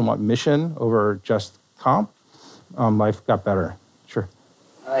funny and want mission over just comp, life got better. Sure.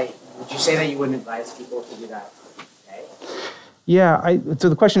 Would you say that you wouldn't advise people to do that today? Yeah. So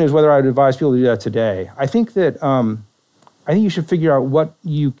the question is whether I would advise people to do that today. I think that you should figure out what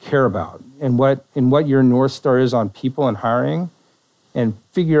you care about and what your North Star is on people and hiring, and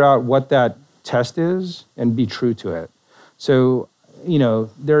figure out what that test is and be true to it. So,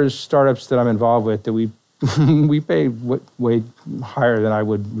 there's startups that I'm involved with that we pay way higher than I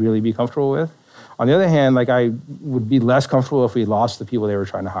would really be comfortable with. On the other hand, I would be less comfortable if we lost the people they were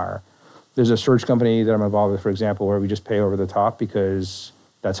trying to hire. There's a search company that I'm involved with, for example, where we just pay over the top because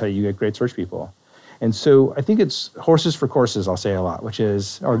that's how you get great search people. And so I think it's horses for courses, I'll say a lot,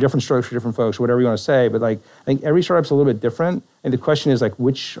 or different strokes for different folks, whatever you want to say. But I think every startup's a little bit different. And the question is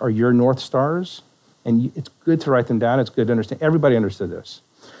which are your North Stars? And it's good to write them down. It's good to understand. Everybody understood this.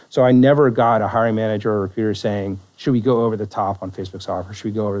 So I never got a hiring manager or recruiter saying, should we go over the top on Facebook's offer? Should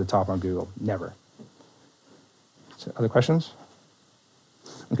we go over the top on Google? Never. So other questions?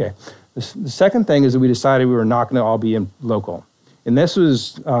 Okay. The second thing is that we decided we were not going to all be in local. And this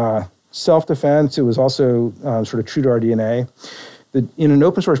was self-defense. It was also sort of true to our DNA. In an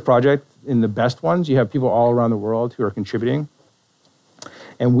open source project, in the best ones, you have people all around the world who are contributing.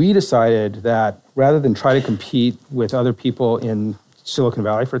 And we decided that rather than try to compete with other people in Silicon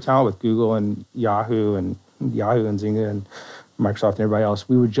Valley for talent, with Google and Yahoo and Zynga and Microsoft and everybody else,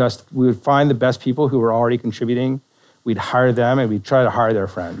 we would find the best people who were already contributing. We'd hire them and we'd try to hire their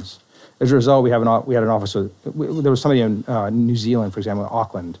friends. As a result, we had an office. There was somebody in New Zealand, for example,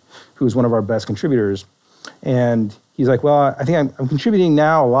 Auckland, who was one of our best contributors. And he's like, well, I think I'm contributing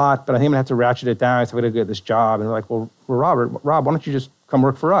now a lot, but I think I'm going to have to ratchet it down. So I'm going to get this job. And we're like, well, Rob, why don't you just come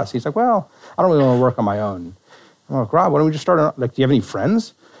work for us? He's like, well, I don't really want to work on my own. I'm like, Rob, why don't we just start, do you have any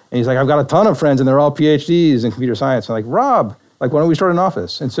friends? And he's like, I've got a ton of friends, and they're all PhDs in computer science. I'm like, Rob, why don't we start an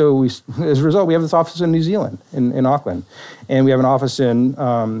office? And so as a result, we have this office in New Zealand, in Auckland. And we have an office in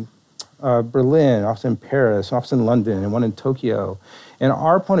Berlin, an office in Paris, an office in London, and one in Tokyo. And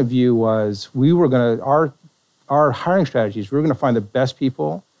our point of view was our hiring strategies, we were going to find the best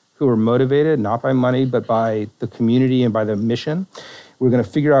people who were motivated, not by money, but by the community and by the mission. We were going to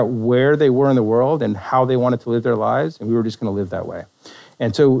figure out where they were in the world and how they wanted to live their lives, and we were just going to live that way.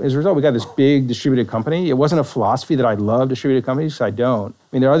 And so as a result, we got this big distributed company. It wasn't a philosophy that I love distributed companies, because I don't. I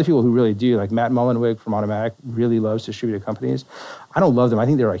mean, there are other people who really do, like Matt Mullenweg from Automatic really loves distributed companies. I don't love them. I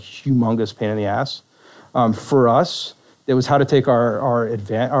think they're a humongous pain in the ass. For us, it was how to take our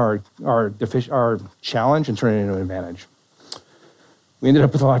challenge and turn it into an advantage. We ended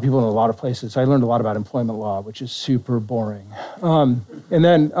up with a lot of people in a lot of places. I learned a lot about employment law, which is super boring. And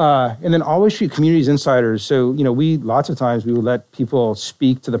then always treat communities insiders. So, lots of times we would let people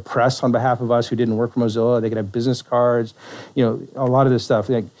speak to the press on behalf of us who didn't work for Mozilla. They could have business cards, a lot of this stuff.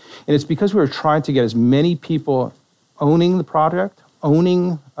 And it's because we were trying to get as many people owning the project,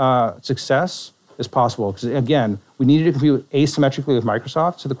 owning success as possible. Because again, we needed to compete asymmetrically with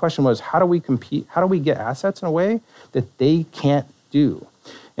Microsoft. So the question was, how do we compete? How do we get assets in a way that they can't do?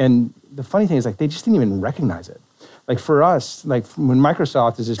 And the funny thing is, they just didn't even recognize it. For us, when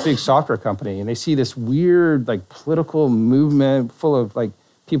Microsoft is this big software company and they see this weird political movement full of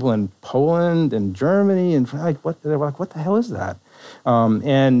people in Poland and Germany and they're like, what the hell is that?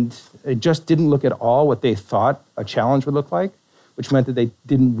 And it just didn't look at all what they thought a challenge would look like, which meant that they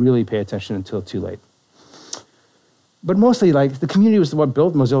didn't really pay attention until too late. But mostly, the community was what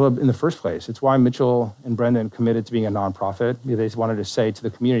built Mozilla in the first place. It's why Mitchell and Brendan committed to being a nonprofit. They wanted to say to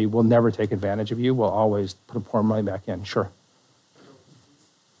the community, we'll never take advantage of you. We'll always pour money back in. Sure.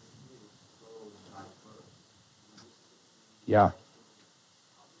 Yeah.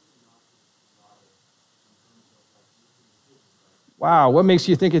 Wow, what makes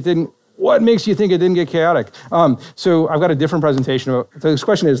you think it didn't get chaotic? So I've got a different presentation. So this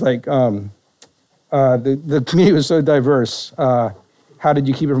question is the community was so diverse. How did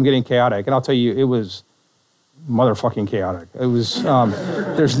you keep it from getting chaotic? And I'll tell you, it was motherfucking chaotic. It was.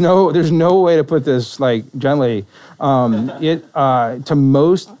 There's no way to put this gently. To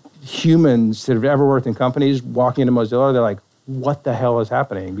most humans that have ever worked in companies, walking into Mozilla, they're like, "What the hell is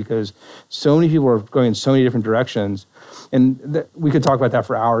happening?" Because so many people are going in so many different directions, and we could talk about that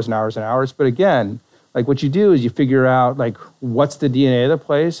for hours and hours and hours. But again, what you do is you figure out what's the DNA of the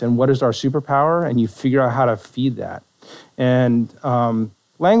place and what is our superpower, and you figure out how to feed that. And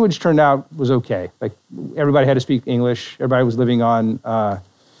language turned out was okay. Everybody had to speak English. Everybody was living on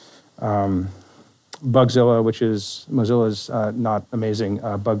Bugzilla, which is Mozilla's not amazing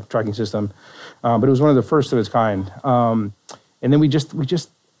bug tracking system, but it was one of the first of its kind. And then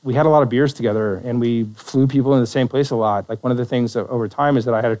we had a lot of beers together, and we flew people in the same place a lot. One of the things that over time is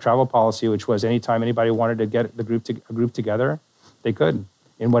that I had a travel policy, which was anytime anybody wanted to get a group together, they could,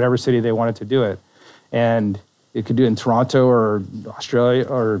 in whatever city they wanted to do it. And it could do it in Toronto or Australia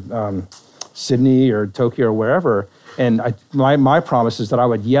or Sydney or Tokyo or wherever. And my promise is that I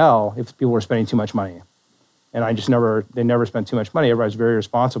would yell if people were spending too much money. And they never spent too much money. Everybody's very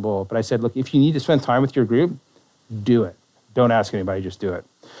responsible. But I said, look, if you need to spend time with your group, do it. Don't ask anybody, just do it.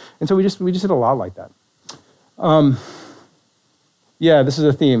 And so we just did a lot like that. This is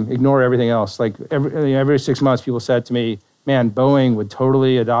a theme. Ignore everything else. Every 6 months, people said to me, man, Boeing would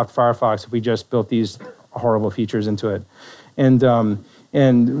totally adopt Firefox if we just built these horrible features into it. And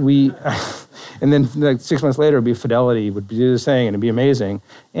we, and then 6 months later, it'd be Fidelity would do this thing, and it'd be amazing.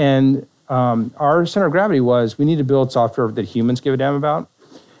 And our center of gravity was we need to build software that humans give a damn about.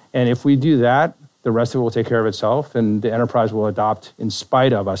 And if we do that, the rest of it will take care of itself, and the enterprise will adopt in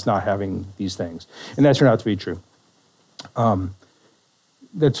spite of us not having these things. And that turned out to be true.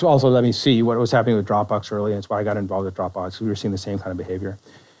 That's also let me see what was happening with Dropbox early, and that's why I got involved with Dropbox. We were seeing the same kind of behavior.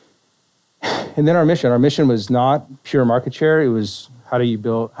 And then our mission was not pure market share. It was how do you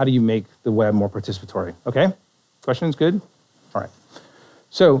make the web more participatory? Okay? Questions? Good? All right.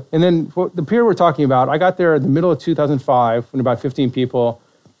 So, and then the period we're talking about, I got there in the middle of 2005 when about 15 people.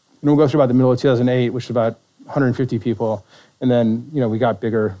 And we'll go through about the middle of 2008, which was about 150 people. And then, we got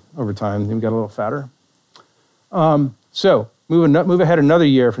bigger over time. Then we got a little fatter. So move ahead another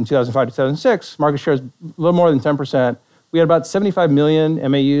year from 2005 to 2006, market share is a little more than 10%. We had about 75 million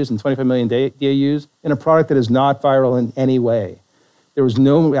MAUs and 25 million DAUs in a product that is not viral in any way. There was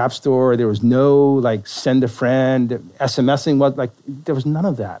no app store. There was no like send a friend, SMSing. There was none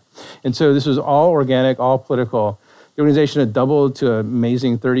of that. And so this was all organic, all political. The organization had doubled to an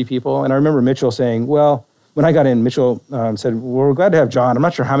amazing 30 people. And I remember Mitchell saying, well, when I got in, Mitchell said, well, we're glad to have John. I'm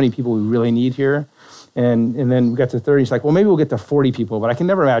not sure how many people we really need here. And then we got to 30. He's like, well, maybe we'll get to 40 people, but I can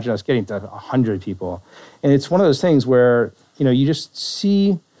never imagine us getting to 100 people. And it's one of those things where, you just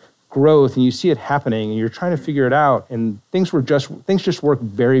see growth and you see it happening and you're trying to figure it out. And things just work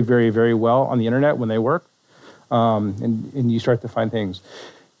very, very, very well on the internet when they work. And you start to find things.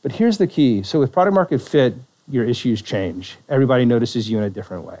 But here's the key. So with product market fit, your issues change. Everybody notices you in a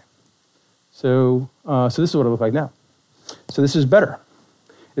different way. So this is what it looks like now. So this is better.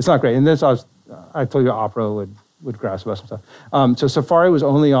 It's not great. And this I told you Opera would grasp us and stuff. So Safari was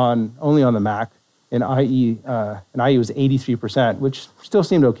only on the Mac, and IE was 83%, which still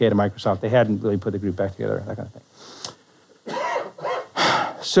seemed okay to Microsoft. They hadn't really put the group back together, that kind of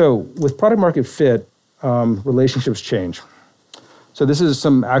thing. So with product market fit, relationships change. So this is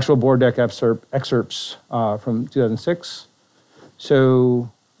some actual board deck excerpts from 2006.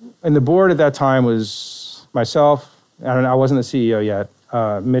 So, and the board at that time was myself. I wasn't the CEO yet.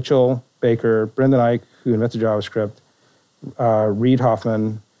 Mitchell Baker, Brendan Eich, who invented JavaScript, Reid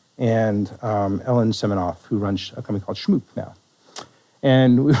Hoffman, and Ellen Semenoff, who runs a company called Schmoop now.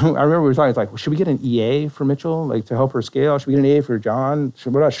 And I remember we were talking, it's like, well, should we get an EA for Mitchell, like to help her scale? Should we get an EA for John?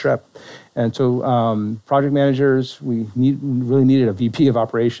 What about Shrep? And so project managers, we really needed a VP of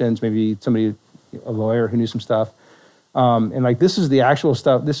operations, maybe somebody, a lawyer who knew some stuff. And like, this is the actual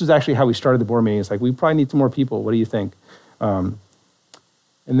stuff. This is actually how we started the board meeting. It's like, we probably need some more people. What do you think? And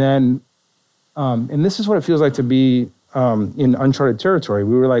this is what it feels like to be in uncharted territory.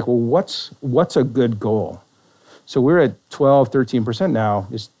 We were like, well, what's a good goal? So we're at 12, 13% now.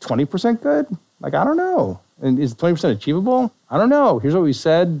 Is 20% good? Like, I don't know. And is 20% achievable? I don't know. Here's what we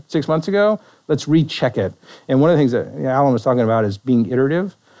said 6 months ago. Let's recheck it. And one of the things that Alan was talking about is being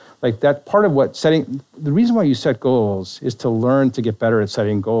iterative. Like that part of what the reason why you set goals is to learn to get better at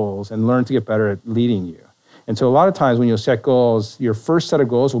setting goals and learn to get better at leading you. And so a lot of times when you set goals, your first set of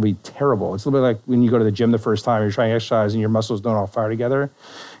goals will be terrible. It's a little bit like when you go to the gym the first time, you're trying to exercise and your muscles don't all fire together.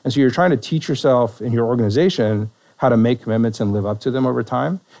 And so you're trying to teach yourself and your organization how to make commitments and live up to them over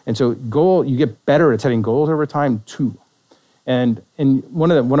time. And so you get better at setting goals over time too. And one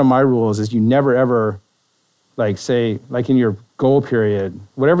of my rules is you never ever say in your goal period,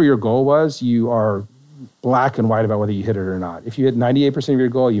 whatever your goal was, you are black and white about whether you hit it or not. If you hit 98% of your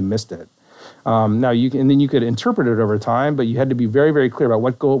goal, you missed it. Now you could interpret it over time, but you had to be very, very clear about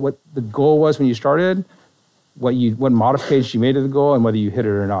what the goal was when you started, what modifications you made to the goal, and whether you hit it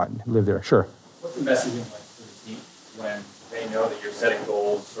or not. Live there, sure. What's the messaging like for the team when they know that you're setting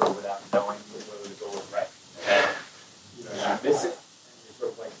goals sort of without knowing whether the goal is right, and you miss it, and you're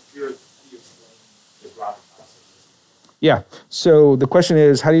sort of like, how do you explain the broader process? Yeah. So the question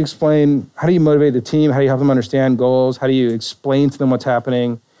is, how do you motivate the team? How do you help them understand goals? How do you explain to them what's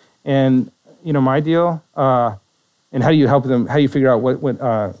happening? And my deal, and how do you help them? How do you figure out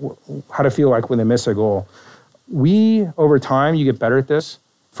how to feel like when they miss a goal? Over time, you get better at this.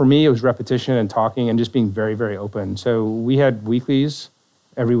 For me, it was repetition and talking and just being very, very open. So we had weeklies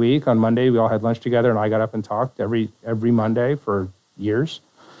every week. On Monday, we all had lunch together, and I got up and talked every Monday for years.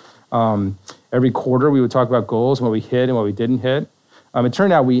 Every quarter, we would talk about goals and what we hit and what we didn't hit. It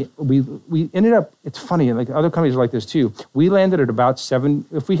turned out we ended up, it's funny, like other companies are like this too. We landed at about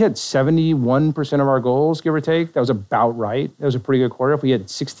if we hit 71% of our goals, give or take, that was about right. That was a pretty good quarter. If we hit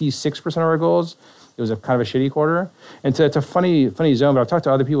 66% of our goals, it was a kind of a shitty quarter. And so it's a funny zone, but I've talked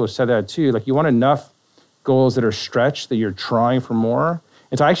to other people who said that too. Like you want enough goals that are stretched that you're trying for more.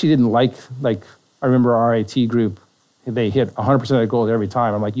 And so I actually didn't like I remember our IT group, they hit 100% of the goals every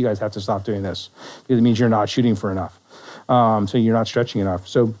time. I'm like, you guys have to stop doing this because it means you're not shooting for enough. So you're not stretching enough.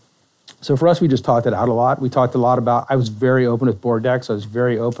 So for us, we just talked it out a lot. We talked a lot about, I was very open with board decks. I was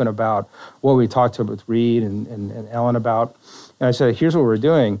very open about what we talked to with Reid and Ellen about. And I said, here's what we're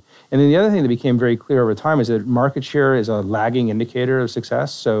doing. And then the other thing that became very clear over time is that market share is a lagging indicator of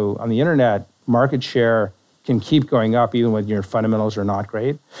success. So on the internet, market share can keep going up even when your fundamentals are not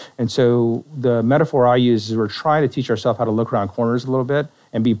great. And so the metaphor I use is we're trying to teach ourselves how to look around corners a little bit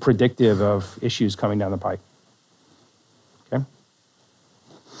and be predictive of issues coming down the pike. Okay?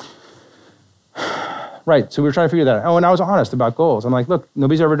 Right, so we were trying to figure that out. Oh, and I was honest about goals. I'm like, look,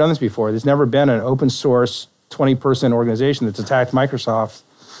 nobody's ever done this before. There's never been an open source 20-person organization that's attacked Microsoft.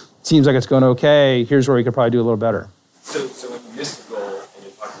 Seems like it's going okay. Here's where we could probably do a little better. So when you miss the goal and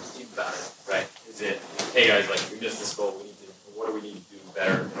you talk to the team about it, right? Is it, hey guys, like we missed this goal, we need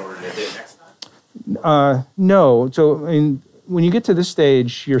No. So, I mean, when you get to this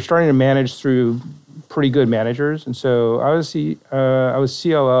stage, you're starting to manage through pretty good managers. And so I was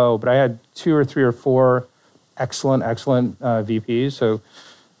COO, but I had 2 or 3 or 4 excellent VPs. So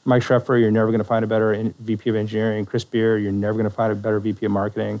Mike Schreffer, you're never going to find a better VP of engineering. Chris Beer, you're never going to find a better VP of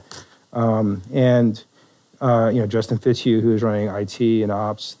marketing. And Justin Fitzhugh, who is running IT and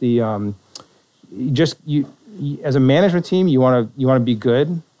ops. As a management team, you want to be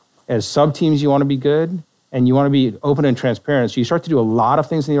good. As sub teams, you want to be good, and you want to be open and transparent. So you start to do a lot of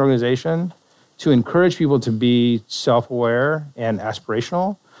things in the organization to encourage people to be self-aware and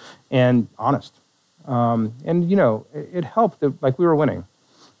aspirational and honest. It helped that, like, we were winning.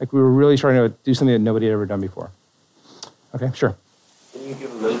 Like, we were really starting to do something that nobody had ever done before. Okay, sure. Can you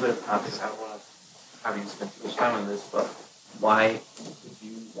give a little bit of context? I don't want to have you spend too much time on this, but why would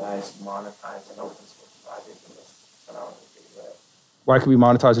you guys monetize an open source project in this phenomenal big way? Why could we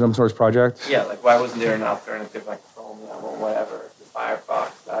monetize an open source project? Yeah, like, why wasn't there an alternative like Chrome or whatever, the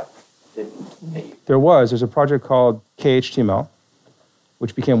Firefox that didn't pay you? There's a project called KHTML,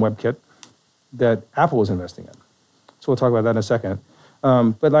 which became WebKit, that Apple was investing in. So we'll talk about that in a second.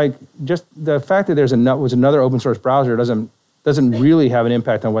 But like, just the fact that was another open source browser doesn't really have an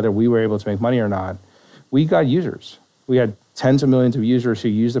impact on whether we were able to make money or not. We got users. We had tens of millions of users who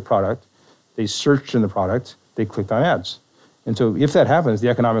used the product. They searched in the product. They clicked on ads. And so if that happens, the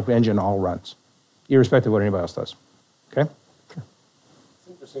economic engine all runs, irrespective of what anybody else does. Okay? Sure. It's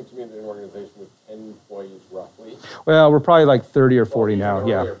interesting to me that an organization with 10 employees roughly. Well, we're probably like 30 or 40 now.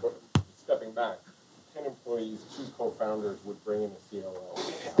 Earlier, Yeah. But stepping back, 10 employees, 2 co-founders would bring in a COO.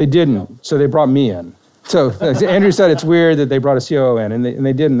 They didn't, so they brought me in. So Andrew said it's weird that they brought a COO in, and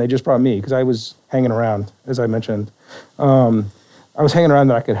they didn't. They just brought me because I was hanging around, as I mentioned. I was hanging around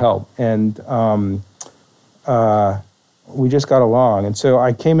that I could help, and we just got along. And so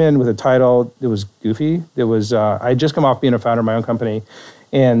I came in with a title that was goofy. I had just come off being a founder of my own company,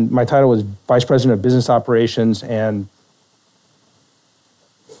 and my title was Vice President of Business Operations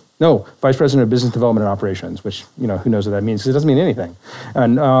Vice President of Business Development and Operations, which, who knows what that means, because it doesn't mean anything.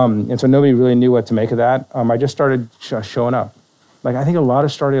 And so nobody really knew what to make of that. I just started showing up. Like, I think a lot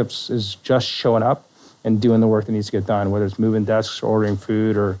of startups is just showing up and doing the work that needs to get done, whether it's moving desks or ordering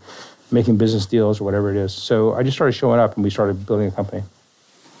food or making business deals or whatever it is. So I just started showing up, and we started building a company.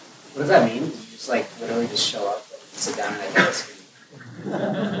 What does that mean? You just literally just show up, sit down at a desk?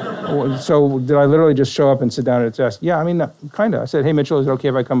 So did I literally just show up and sit down at a desk? Yeah, I mean, kind of. I said, hey, Mitchell, is it okay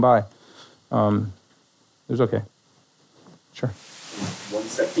if I come by? It was okay. Sure. One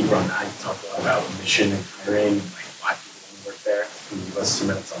step deeper on that, you talked a lot about mission and hiring, like why people want to work there. Can you give us 2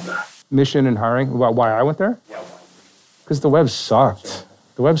 minutes on that? Mission and hiring? Why I went there? Yeah, why? Because the web sucked. Sure.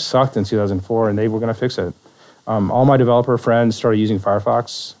 The web sucked in 2004, and they were going to fix it. All my developer friends started using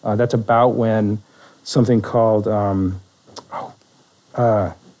Firefox. That's about when something called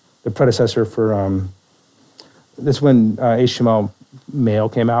the predecessor for this when HTML mail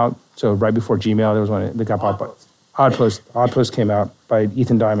came out. So right before Gmail, there was one that got bought by Oddpost. Oddpost came out by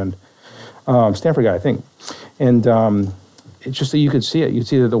Ethan Diamond, Stanford guy, I think. And it's just that you could see it. You'd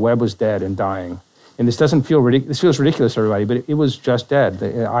see that the web was dead and dying. And this doesn't feel ridiculous. This feels ridiculous to everybody, but it was just dead.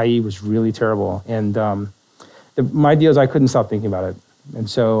 The IE was really terrible. And my deal is I couldn't stop thinking about it. And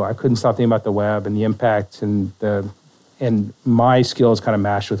so I couldn't stop thinking about the web and the impact, and my skills kind of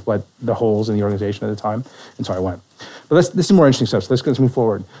matched with what the holes in the organization at the time. And so I went. But this is more interesting stuff, so let's move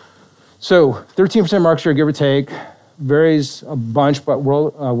forward. So 13% market share, give or take, varies a bunch, but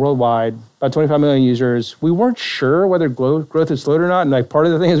worldwide, about 25 million users. We weren't sure whether growth had slowed or not, and part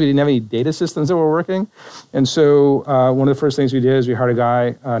of the thing is we didn't have any data systems that were working. And so one of the first things we did is we hired a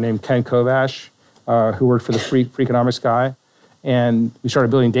guy named Ken Kovash, who worked for the Freakonomics guy, and we started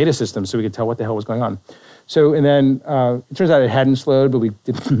building data systems so we could tell what the hell was going on. So, and then it turns out it hadn't slowed, but we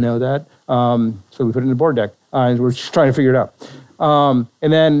didn't know that. So we put it in the board deck, and we're just trying to figure it out.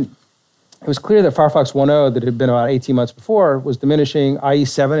 And then it was clear that Firefox 1.0 that had been about 18 months before was diminishing. IE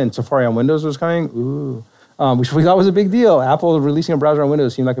 7 and Safari on Windows was coming, which we thought was a big deal. Apple releasing a browser on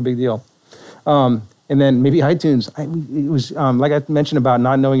Windows seemed like a big deal. And then maybe iTunes. It was, like I mentioned about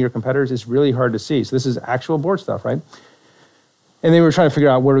not knowing your competitors, it's really hard to see. So this is actual board stuff, right? And they were trying to figure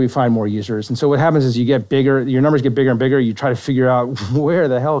out where do we find more users. And so what happens is you get bigger, your numbers get bigger and bigger. You try to figure out where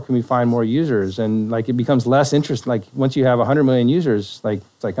the hell can we find more users? And it becomes less interesting. Like once you have 100 million users,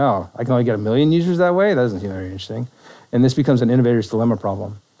 it's like, oh, I can only get 1 million users that way? That doesn't seem very interesting. And this becomes an innovator's dilemma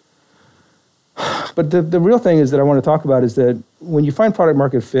problem. But the real thing is that I want to talk about is that when you find product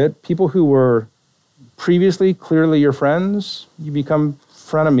market fit, people who were previously clearly your friends, you become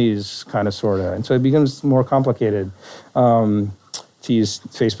frenemies, kind of, sort of. And so it becomes more complicated. To use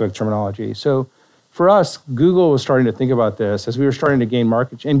Facebook terminology. So for us, Google was starting to think about this as we were starting to gain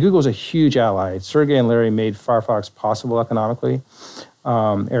market. And Google's a huge ally. Sergey and Larry made Firefox possible economically.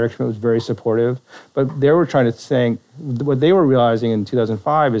 Eric Schmidt was very supportive. But they were trying to think, what they were realizing in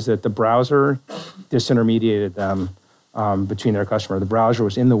 2005 is that the browser disintermediated them between their customer. The browser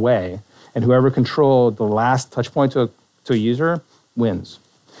was in the way, and whoever controlled the last touch point to a user wins.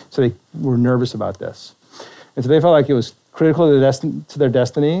 So they were nervous about this. And so they felt like it was critical to their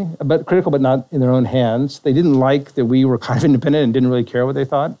destiny, but critical but not in their own hands. They didn't like that we were kind of independent and didn't really care what they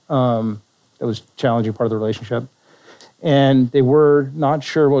thought. That was a challenging part of the relationship. And they were not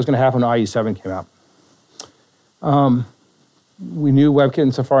sure what was going to happen when IE7 came out. We knew WebKit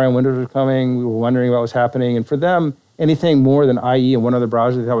and Safari and Windows were coming. We were wondering what was happening. And for them, anything more than IE and one other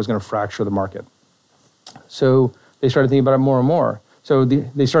browser, they thought was going to fracture the market. So they started thinking about it more and more. So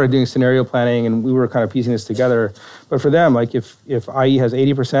they started doing scenario planning, and we were kind of piecing this together. But for them, like if IE has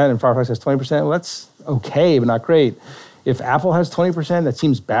 80% and Firefox has 20%, well, that's okay, but not great. If Apple has 20%, that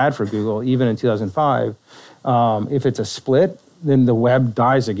seems bad for Google, even in 2005. If it's a split, then the web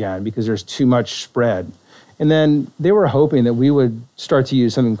dies again because there's too much spread. And then they were hoping that we would start to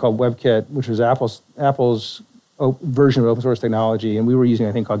use something called WebKit, which was Apple's version of open source technology, and we were using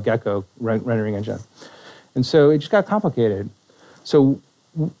a thing called Gecko rendering engine. And so it just got complicated. So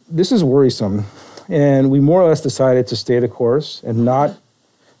this is worrisome, and we more or less decided to stay the course and not.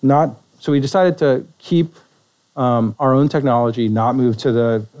 So we decided to keep our own technology, not move to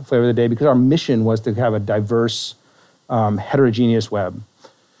the flavor of the day, because our mission was to have a diverse, heterogeneous web.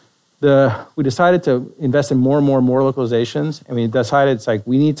 We decided to invest in more and more localizations, and we decided it's like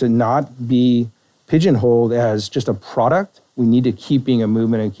we need to not be pigeonholed as just a product. We need to keep being a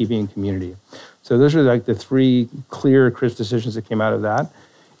movement and keep being a community. So those are like the three clear, crisp decisions that came out of that.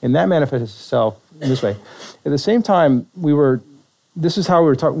 And that manifests itself in this way. At the same time, this is how we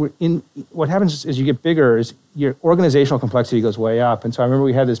were talking. What happens as you get bigger is your organizational complexity goes way up. And so I remember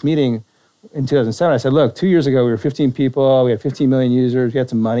we had this meeting in 2007. I said, look, 2 years ago, we were 15 people. We had 15 million users. We had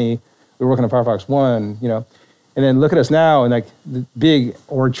some money. We were working on Firefox 1, And then look at us now and like the big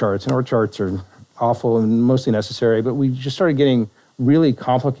org charts. And org charts are awful and mostly necessary. But we just started getting really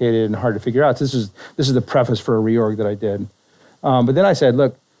complicated and hard to figure out. So this is the preface for a reorg that I did. But then I said,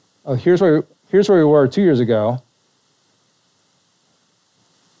 look, here's where we were 2 years ago,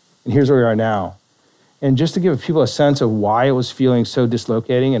 and here's where we are now. And just to give people a sense of why it was feeling so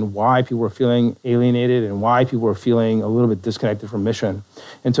dislocating and why people were feeling alienated and why people were feeling a little bit disconnected from mission.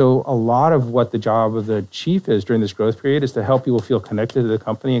 And so a lot of what the job of the chief is during this growth period is to help people feel connected to the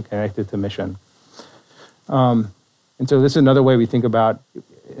company and connected to mission. And so this is another way we think about,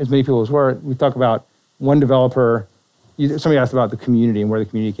 as many people as were, we talk about one developer. Somebody asked about the community and where the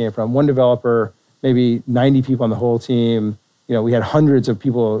community came from. One developer, maybe 90 people on the whole team. We had hundreds of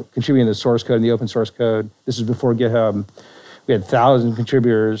people contributing the source code and the open source code. This was before GitHub. We had 1,000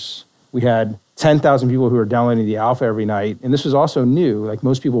 contributors. We had 10,000 people who were downloading the alpha every night. And this was also new. Like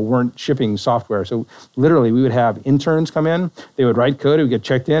most people weren't shipping software. So literally we would have interns come in. They would write code. It would get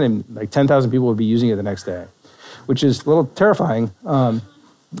checked in. And like 10,000 people would be using it the next day, which is a little terrifying when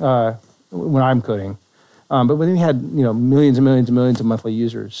I'm coding. But when we had millions and millions and millions of monthly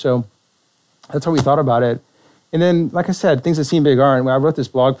users. So that's how we thought about it. And then, like I said, things that seem big aren't. When I wrote this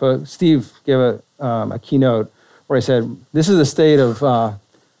blog post, Steve gave a keynote where I said, "This is the state of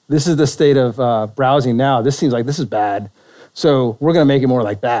browsing now. This seems like this is bad, so we're going to make it more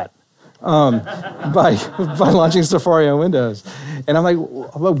like that by launching Safari on Windows." And I'm like,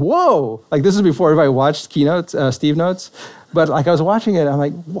 "Whoa!" Like this is before everybody watched keynotes, Steve notes. But like I was watching it, I'm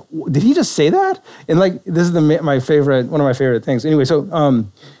like, "Did he just say that?" And like this is one of my favorite things. Anyway, so.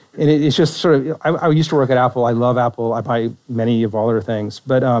 And it's just sort of, I used to work at Apple. I love Apple. I buy many of all their things.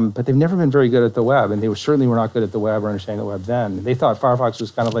 But they've never been very good at the web. And they certainly were not good at the web or understanding the web then. They thought Firefox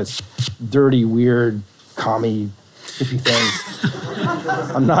was kind of this dirty, weird, commie, hippie thing.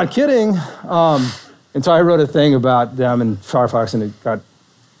 I'm not kidding. And so I wrote a thing about them and Firefox, and it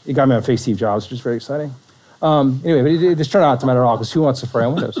got me on fake Steve Jobs, which is very exciting. Anyway, but it just turned out to matter at all, because who wants Safari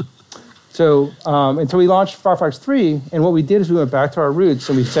on Windows? So until we launched Firefox 3, and what we did is we went back to our roots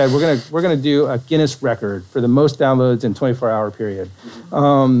and we said we're gonna do a Guinness record for the most downloads in 24-hour period.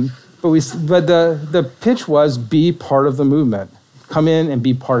 But the pitch was be part of the movement, come in and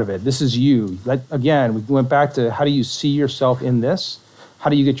be part of it. This is you. Again, we went back to how do you see yourself in this? How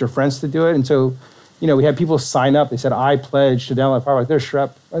do you get your friends to do it? And so, we had people sign up. They said, "I pledge to download Firefox." There's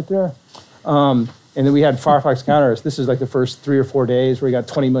Shrep right there. And then we had Firefox counters. This is like the first 3 or 4 days where we got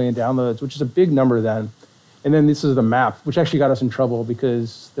 20 million downloads, which is a big number then. And then this is the map, which actually got us in trouble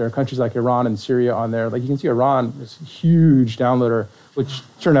because there are countries like Iran and Syria on there. Like you can see Iran, this huge downloader, which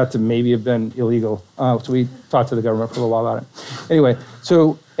turned out to maybe have been illegal. So we talked to the government for a little while about it. Anyway,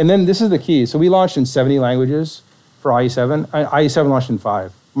 and then this is the key. So we launched in 70 languages for IE7. IE7 launched in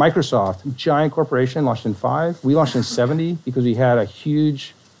 5. Microsoft, giant corporation, launched in 5. We launched in 70 because we had a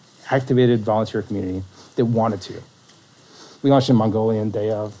huge activated volunteer community that wanted to. We launched in Mongolian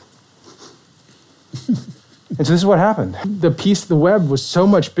day of. And so this is what happened. The web was so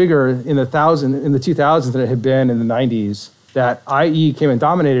much bigger in the 2000s than it had been in the 90s that IE came and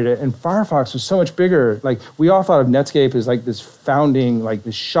dominated it, and Firefox was so much bigger. Like we all thought of Netscape as like this founding, like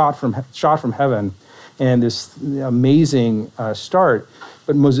this shot from heaven, and this amazing start.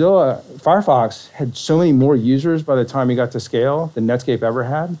 But Mozilla Firefox had so many more users by the time we got to scale than Netscape ever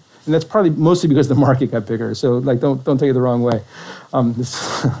had. And that's probably mostly because the market got bigger. So like, don't take it the wrong way.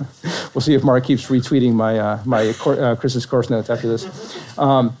 We'll see if Mark keeps retweeting my Chris's course notes after this.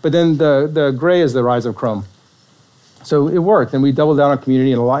 But then the gray is the rise of Chrome. So it worked, and we doubled down on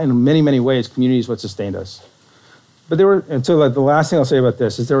community in many ways. Community is what sustained us. But the last thing I'll say about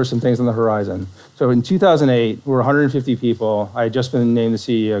this is there were some things on the horizon. So in 2008, we were 150 people. I had just been named the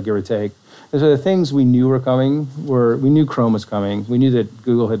CEO, give or take. And so the things we knew were coming we knew Chrome was coming. We knew that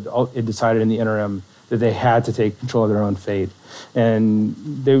Google had decided in the interim that they had to take control of their own fate. And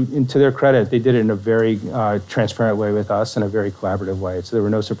to their credit, they did it in a very transparent way with us, in a very collaborative way. So there were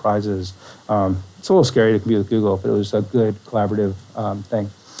no surprises. It's a little scary to compete with Google, but it was a good collaborative thing.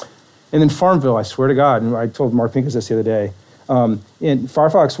 And then Farmville, I swear to God, and I told Mark Pincus this the other day, in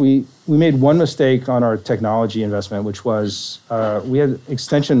Firefox, we made one mistake on our technology investment, which was we had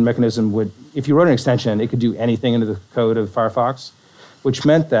extension mechanism if you wrote an extension, it could do anything into the code of Firefox, which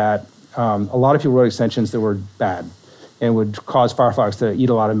meant that a lot of people wrote extensions that were bad and would cause Firefox to eat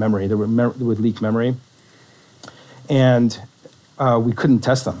a lot of memory, that would leak memory. And we couldn't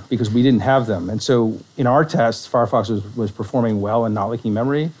test them because we didn't have them. And so in our tests, Firefox was performing well and not leaking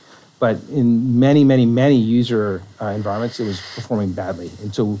memory. But in many user environments, it was performing badly.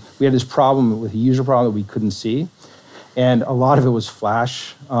 And so we had this problem with a user problem that we couldn't see. And a lot of it was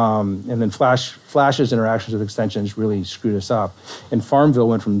Flash. And then Flash's interactions with extensions really screwed us up. And Farmville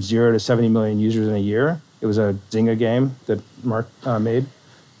went from 0 to 70 million users in a year. It was a Zynga game that Mark made.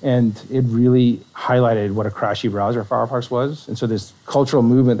 And it really highlighted what a crashy browser Firefox was. And so this cultural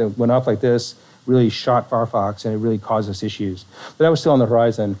movement that went up like this really shot Firefox, and it really caused us issues. But that was still on the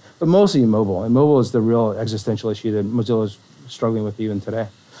horizon, but mostly mobile. And mobile is the real existential issue that Mozilla is struggling with even today.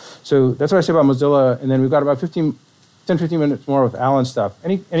 So that's what I say about Mozilla. And then we've got about 10, 15 minutes more with Alan's stuff.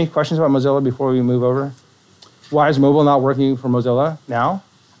 Any questions about Mozilla before we move over? Why is mobile not working for Mozilla now?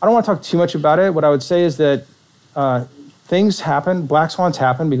 I don't want to talk too much about it. What I would say is that things happen, black swans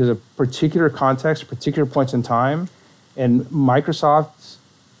happen because of particular context, particular points in time, and Microsoft's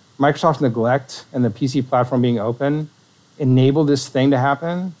neglect and the PC platform being open enabled this thing to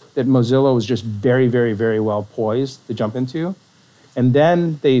happen that Mozilla was just very, very, very well poised to jump into. And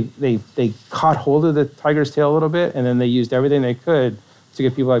then they caught hold of the tiger's tail a little bit, and then they used everything they could to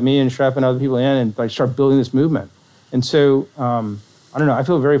get people like me and Shrep and other people in and like start building this movement. And so I don't know. I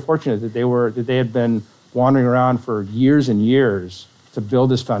feel very fortunate that they had been wandering around for years and years to build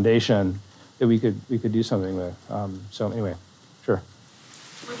this foundation that we could do something with. So anyway, sure.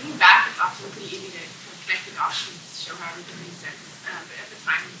 Looking back, it's often pretty easy to connect the dots and show how everything made sense. But at the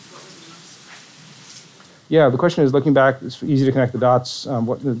time, what was the most surprising? Yeah, the question is, looking back, it's easy to connect the dots.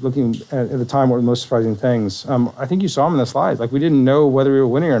 Looking at the time, what were the most surprising things? I think you saw them in the slides. Like, we didn't know whether we were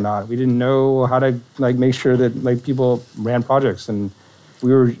winning or not. We didn't know how to make sure that people ran projects, and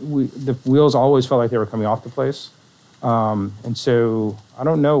the wheels always felt like they were coming off the place. And so I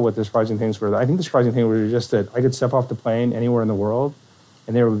don't know what the surprising things were. I think the surprising thing was just that I could step off the plane anywhere in the world,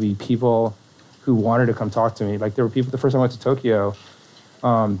 and there would be people who wanted to come talk to me. Like, there were people, the first time I went to Tokyo,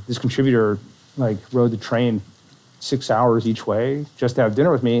 this contributor rode the train 6 hours each way just to have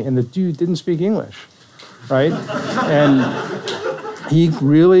dinner with me, and the dude didn't speak English, right? And he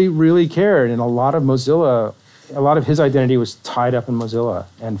really, really cared. And a lot of his identity was tied up in Mozilla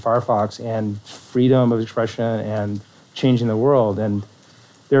and Firefox and freedom of expression and changing the world. And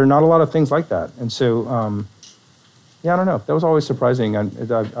there are not a lot of things like that. And so, I don't know. That was always surprising.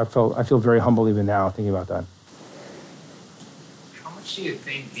 I feel very humble even now thinking about that. How much do you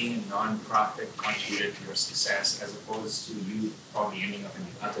think being a nonprofit contributed to your success as opposed to you probably ending up in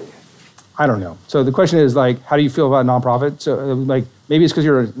the other camp? I don't know. So the question is, how do you feel about nonprofit? So maybe it's because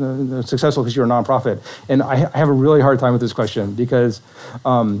you're successful because you're a nonprofit. And I have a really hard time with this question because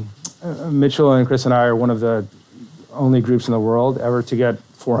Mitchell and Chris and I are one of the only groups in the world ever to get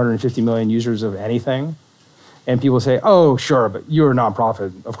 450 million users of anything. And people say, oh, sure, but you're a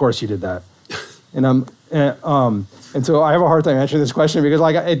nonprofit. Of course you did that. And so I have a hard time answering this question because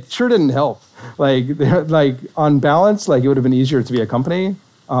like it sure didn't help. Like on balance, like it would have been easier to be a company,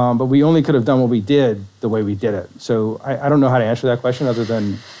 but we only could have done what we did the way we did it. So I don't know how to answer that question other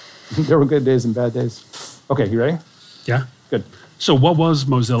than there were good days and bad days. Okay, you ready? Yeah. Good. So what was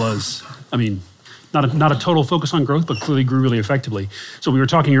Mozilla's, I mean, not a total focus on growth, but clearly grew really effectively. So we were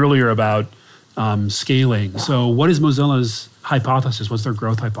talking earlier about scaling. So what is Mozilla's hypothesis? What's their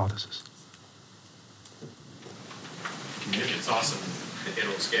growth hypothesis? If it's awesome,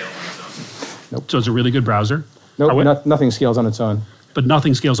 it'll scale on its own. Nope. So it's a really good browser. Nope, nothing scales on its own. But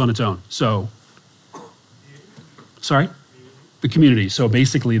nothing scales on its own. So, sorry? The community. So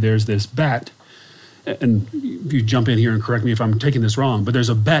basically there's this bet, and if you jump in here and correct me if I'm taking this wrong, but there's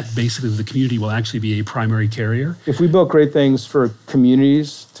a bet basically that the community will actually be a primary carrier. If we built great things for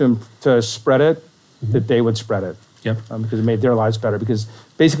communities to spread it, that they would spread it. Yep. Because it made their lives better. Because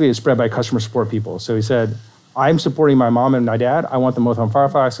basically it's spread by customer support people. So he said, I'm supporting my mom and my dad. I want them both on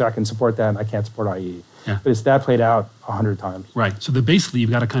Firefox so I can support that and I can't support IE. Yeah. But it's that played out 100 times. Right. So basically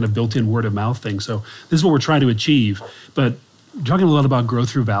you've got a kind of built-in word of mouth thing. So this is what we're trying to achieve. But we're talking a lot about growth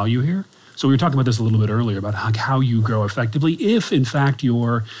through value here. So we were talking about this a little bit earlier about how you grow effectively. If, in fact,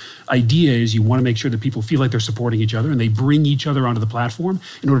 your idea is you want to make sure that people feel like they're supporting each other and they bring each other onto the platform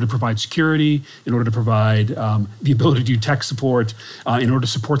in order to provide security, in order to provide the ability to do tech support, in order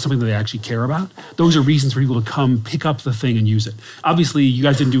to support something that they actually care about, those are reasons for people to come pick up the thing and use it. Obviously, you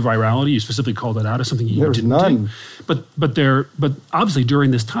guys didn't do virality. You specifically called it out as something you didn't none. do. But obviously,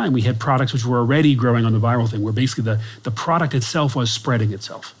 during this time, we had products which were already growing on the viral thing, where basically the product itself was spreading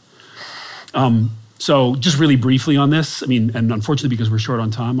itself. So just really briefly on this, I mean, and unfortunately because we're short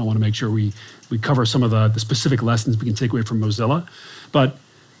on time, I want to make sure we cover some of the specific lessons we can take away from Mozilla. But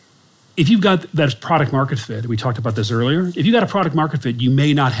if you've got that product market fit, we talked about this earlier, if you've got a product market fit, you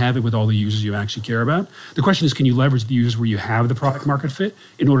may not have it with all the users you actually care about. The question is, can you leverage the users where you have the product market fit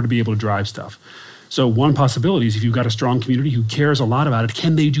in order to be able to drive stuff? So one possibility is if you've got a strong community who cares a lot about it,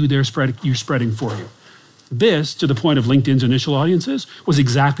 can they do your spreading for you? This, to the point of LinkedIn's initial audiences, was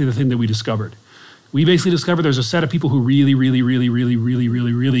exactly the thing that we discovered. We basically discovered there's a set of people who really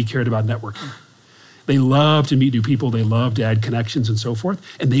cared about networking. They loved to meet new people, they loved to add connections and so forth,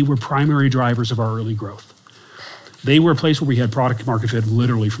 and they were primary drivers of our early growth. They were a place where we had product market fit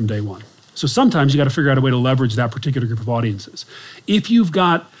literally from day one. So sometimes you got to figure out a way to leverage that particular group of audiences. If you've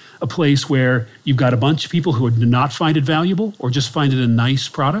got a place where you've got a bunch of people who do not find it valuable or just find it a nice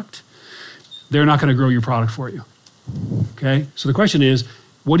product, they're not going to grow your product for you. Okay? So the question is,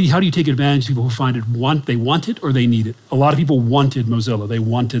 how do you take advantage of people who find it they want it or they need it? A lot of people wanted Mozilla. They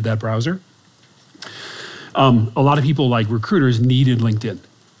wanted that browser. A lot of people, like recruiters, needed LinkedIn.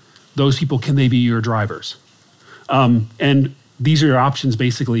 Those people, can they be your drivers? And these are your options,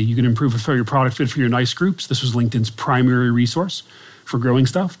 basically. You can improve your product fit for your nice groups. This was LinkedIn's primary resource for growing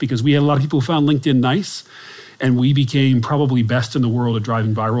stuff because we had a lot of people who found LinkedIn nice, and we became probably best in the world at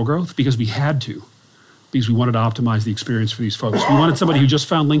driving viral growth because we had to. Because we wanted to optimize the experience for these folks. We wanted somebody who just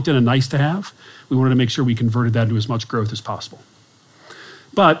found LinkedIn a nice to have. We wanted to make sure we converted that into as much growth as possible.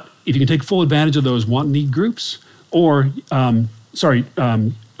 But if you can take full advantage of those want-need groups, or you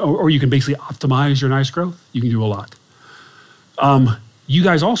can basically optimize your nice growth, you can do a lot. You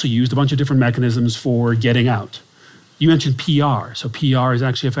guys also used a bunch of different mechanisms for getting out. You mentioned PR. So PR is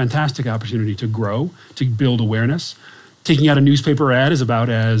actually a fantastic opportunity to grow, to build awareness. Taking out a newspaper ad is about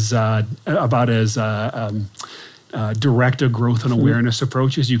as direct a growth and awareness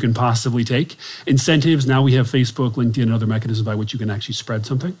approach as you can possibly take. Incentives, now we have Facebook, LinkedIn, and other mechanisms by which you can actually spread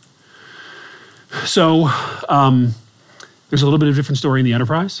something. So there's a little bit of a different story in the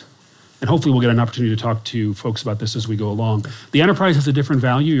enterprise, and hopefully we'll get an opportunity to talk to folks about this as we go along. The enterprise has a different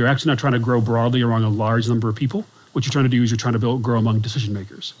value. You're actually not trying to grow broadly around a large number of people. What you're trying to do is you're trying to grow among decision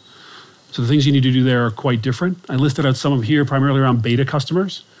makers. So the things you need to do there are quite different. I listed out some of here primarily around beta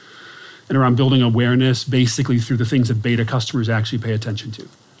customers and around building awareness basically through the things that beta customers actually pay attention to.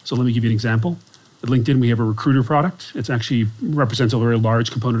 So let me give you an example. At LinkedIn, we have a recruiter product. It actually represents a very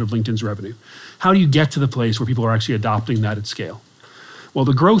large component of LinkedIn's revenue. How do you get to the place where people are actually adopting that at scale? Well,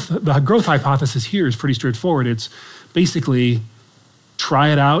 the growth hypothesis here is pretty straightforward. It's basically try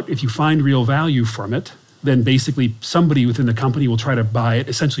it out. If you find real value from it, then basically somebody within the company will try to buy it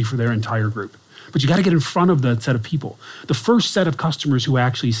essentially for their entire group. But you got to get in front of that set of people. The first set of customers who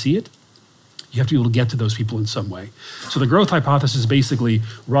actually see it, you have to be able to get to those people in some way. So the growth hypothesis is basically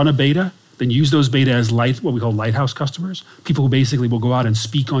run a beta, then use those beta as what we call lighthouse customers, people who basically will go out and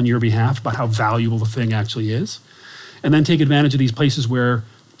speak on your behalf about how valuable the thing actually is, and then take advantage of these places where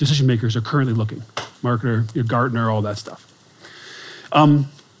decision makers are currently looking. marketer, your Gartner, all that stuff. And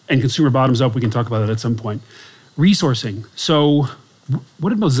consumer bottoms up, we can talk about that at some point. Resourcing. So what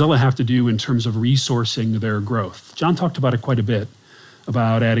did Mozilla have to do in terms of resourcing their growth? John talked about it quite a bit,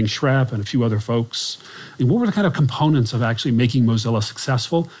 about adding Shrep and a few other folks. And what were the kind of components of actually making Mozilla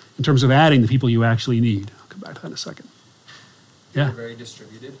successful in terms of adding the people you actually need? I'll come back to that in a second. Yeah. They're very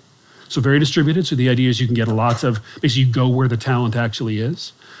distributed. So very distributed. So the idea is you can get lots of, basically you go where the talent actually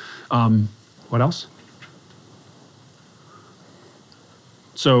is. What else?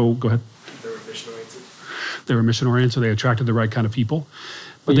 So go ahead. They were mission-oriented. They were mission-oriented, so they attracted the right kind of people.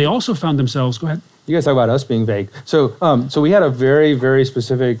 But they also found themselves, go ahead. You guys talk about us being vague. So we had a very, very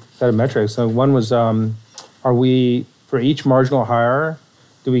specific set of metrics. So one was, are we, for each marginal hire,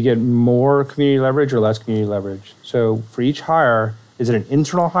 do we get more community leverage or less community leverage? So for each hire, is it an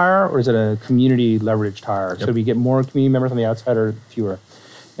internal hire or is it a community leveraged hire? Yep. So do we get more community members on the outside or fewer?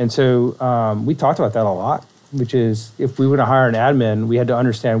 And so we talked about that a lot, which is if we were to hire an admin, we had to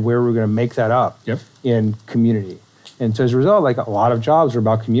understand where we were going to make that up in community. And so as a result, like a lot of jobs are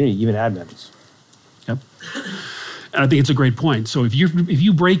about community, even admins. Yep. And I think it's a great point. So if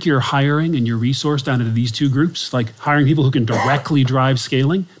you break your hiring and your resource down into these two groups, like hiring people who can directly drive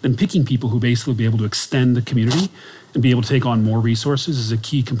scaling, then picking people who basically will be able to extend the community and be able to take on more resources is a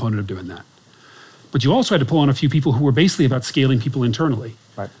key component of doing that. But you also had to pull on a few people who were basically about scaling people internally,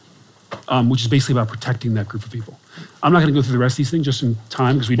 right? Which is basically about protecting that group of people. I'm not going to go through the rest of these things just in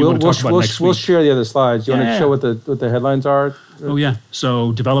time because we do want to talk about next week. We'll share the other slides. You want to show what the headlines are? Oh yeah.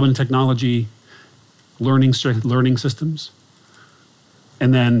 So development technology, learning systems,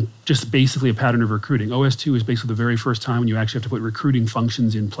 and then just basically a pattern of recruiting. OS2 is basically the very first time when you actually have to put recruiting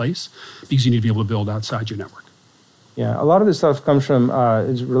functions in place because you need to be able to build outside your network. Yeah, a lot of this stuff comes from,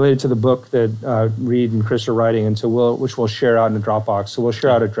 is related to the book that Reed and Chris are writing, and so which we'll share out in the Dropbox. So we'll share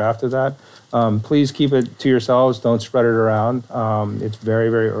out a draft of that. Please keep it to yourselves. Don't spread it around. It's very,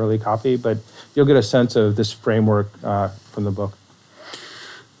 very early copy, but you'll get a sense of this framework from the book.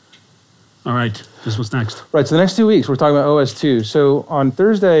 All right, this is what's next. Right, so the next 2 weeks, we're talking about OS2. So on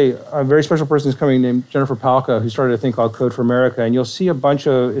Thursday, a very special person is coming named Jennifer Palka, who started a thing called Code for America, and you'll see a bunch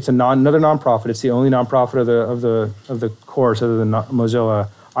of, it's another nonprofit. It's the only nonprofit of the course other than Mozilla.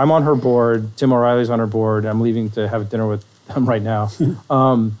 I'm on her board. Tim O'Reilly's on her board. I'm leaving to have dinner with them right now.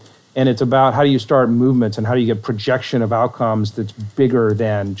 And it's about how do you start movements and how do you get projection of outcomes that's bigger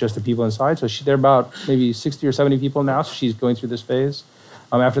than just the people inside. So they're about maybe 60 or 70 people now, so she's going through this phase.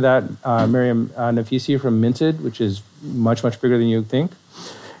 After that, Miriam Nafisi from Minted, which is much, much bigger than you would think.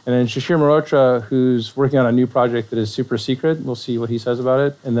 And then Shashir Mehrotra, who's working on a new project that is super secret. We'll see what he says about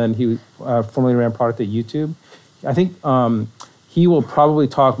it. And then he formerly ran product at YouTube. I think he will probably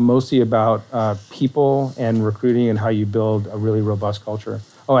talk mostly about people and recruiting and how you build a really robust culture.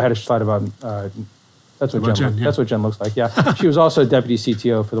 Oh, I had a slide about, that's what Jen looks like, yeah. She was also a deputy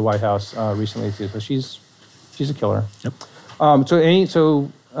CTO for the White House recently too, so she's a killer. Yep.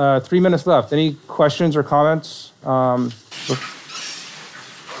 So 3 minutes left. Any questions or comments? For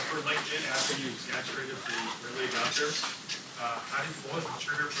LinkedIn, after you saturated the early adopters, what was the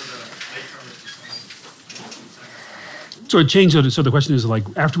trigger for the late So it changed. So the question is like,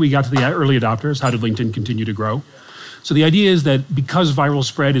 after we got to the early adopters, how did LinkedIn continue to grow? So the idea is that because viral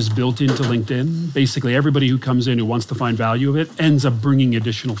spread is built into LinkedIn, basically everybody who comes in who wants to find value of it ends up bringing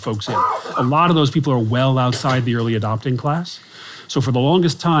additional folks in. A lot of those people are well outside the early adopting class. So for the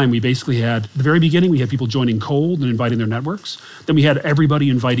longest time, we basically had, at the very beginning, we had people joining cold and inviting their networks. Then we had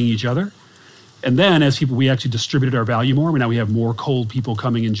everybody inviting each other. And then as we actually distributed our value more, now we have more cold people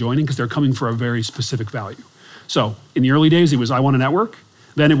coming and joining because they're coming for a very specific value. So in the early days, it was, I want a network.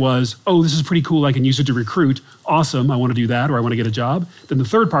 Then it was, oh, this is pretty cool. I can use it to recruit. Awesome. I want to do that, or I want to get a job. Then the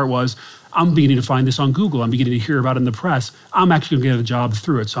third part was, I'm beginning to find this on Google. I'm beginning to hear about it in the press. I'm actually going to get a job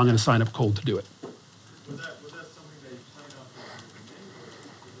through it, so I'm going to sign up cold to do it. Was that something that you planned on from the beginning, or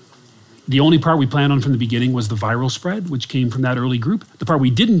was it something you The only part we planned on from the beginning was the viral spread, which came from that early group. The part we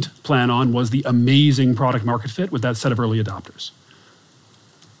didn't plan on was the amazing product market fit with that set of early adopters,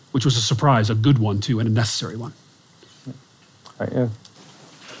 which was a surprise, a good one too, and a necessary one. Right, yeah.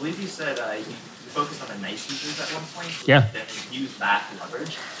 I believe you said you focused on the nice users at one point. Yeah. And used that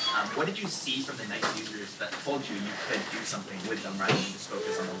leverage. What did you see from the nice users that told you could do something with them rather than just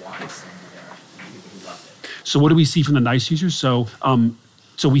focus on the wants and people who loved it? So what do we see from the nice users? So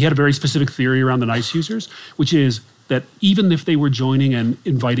we had a very specific theory around the nice users, which is that even if they were joining and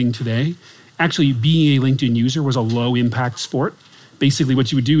inviting today, actually being a LinkedIn user was a low impact sport basically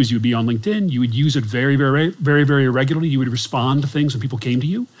what you would do is you would be on LinkedIn, you would use it very, very, very, very regularly. You would respond to things when people came to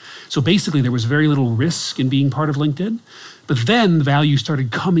you. So basically there was very little risk in being part of LinkedIn. But then value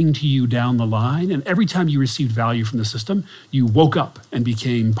started coming to you down the line. And every time you received value from the system, you woke up and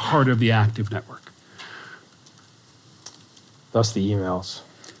became part of the active network. Thus the emails.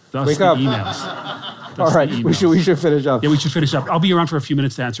 Thus Wake the up. emails. All right, we should finish up. Yeah, we should finish up. I'll be around for a few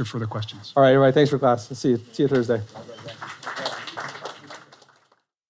minutes to answer further questions. All right, everybody, thanks for class. See you Thursday.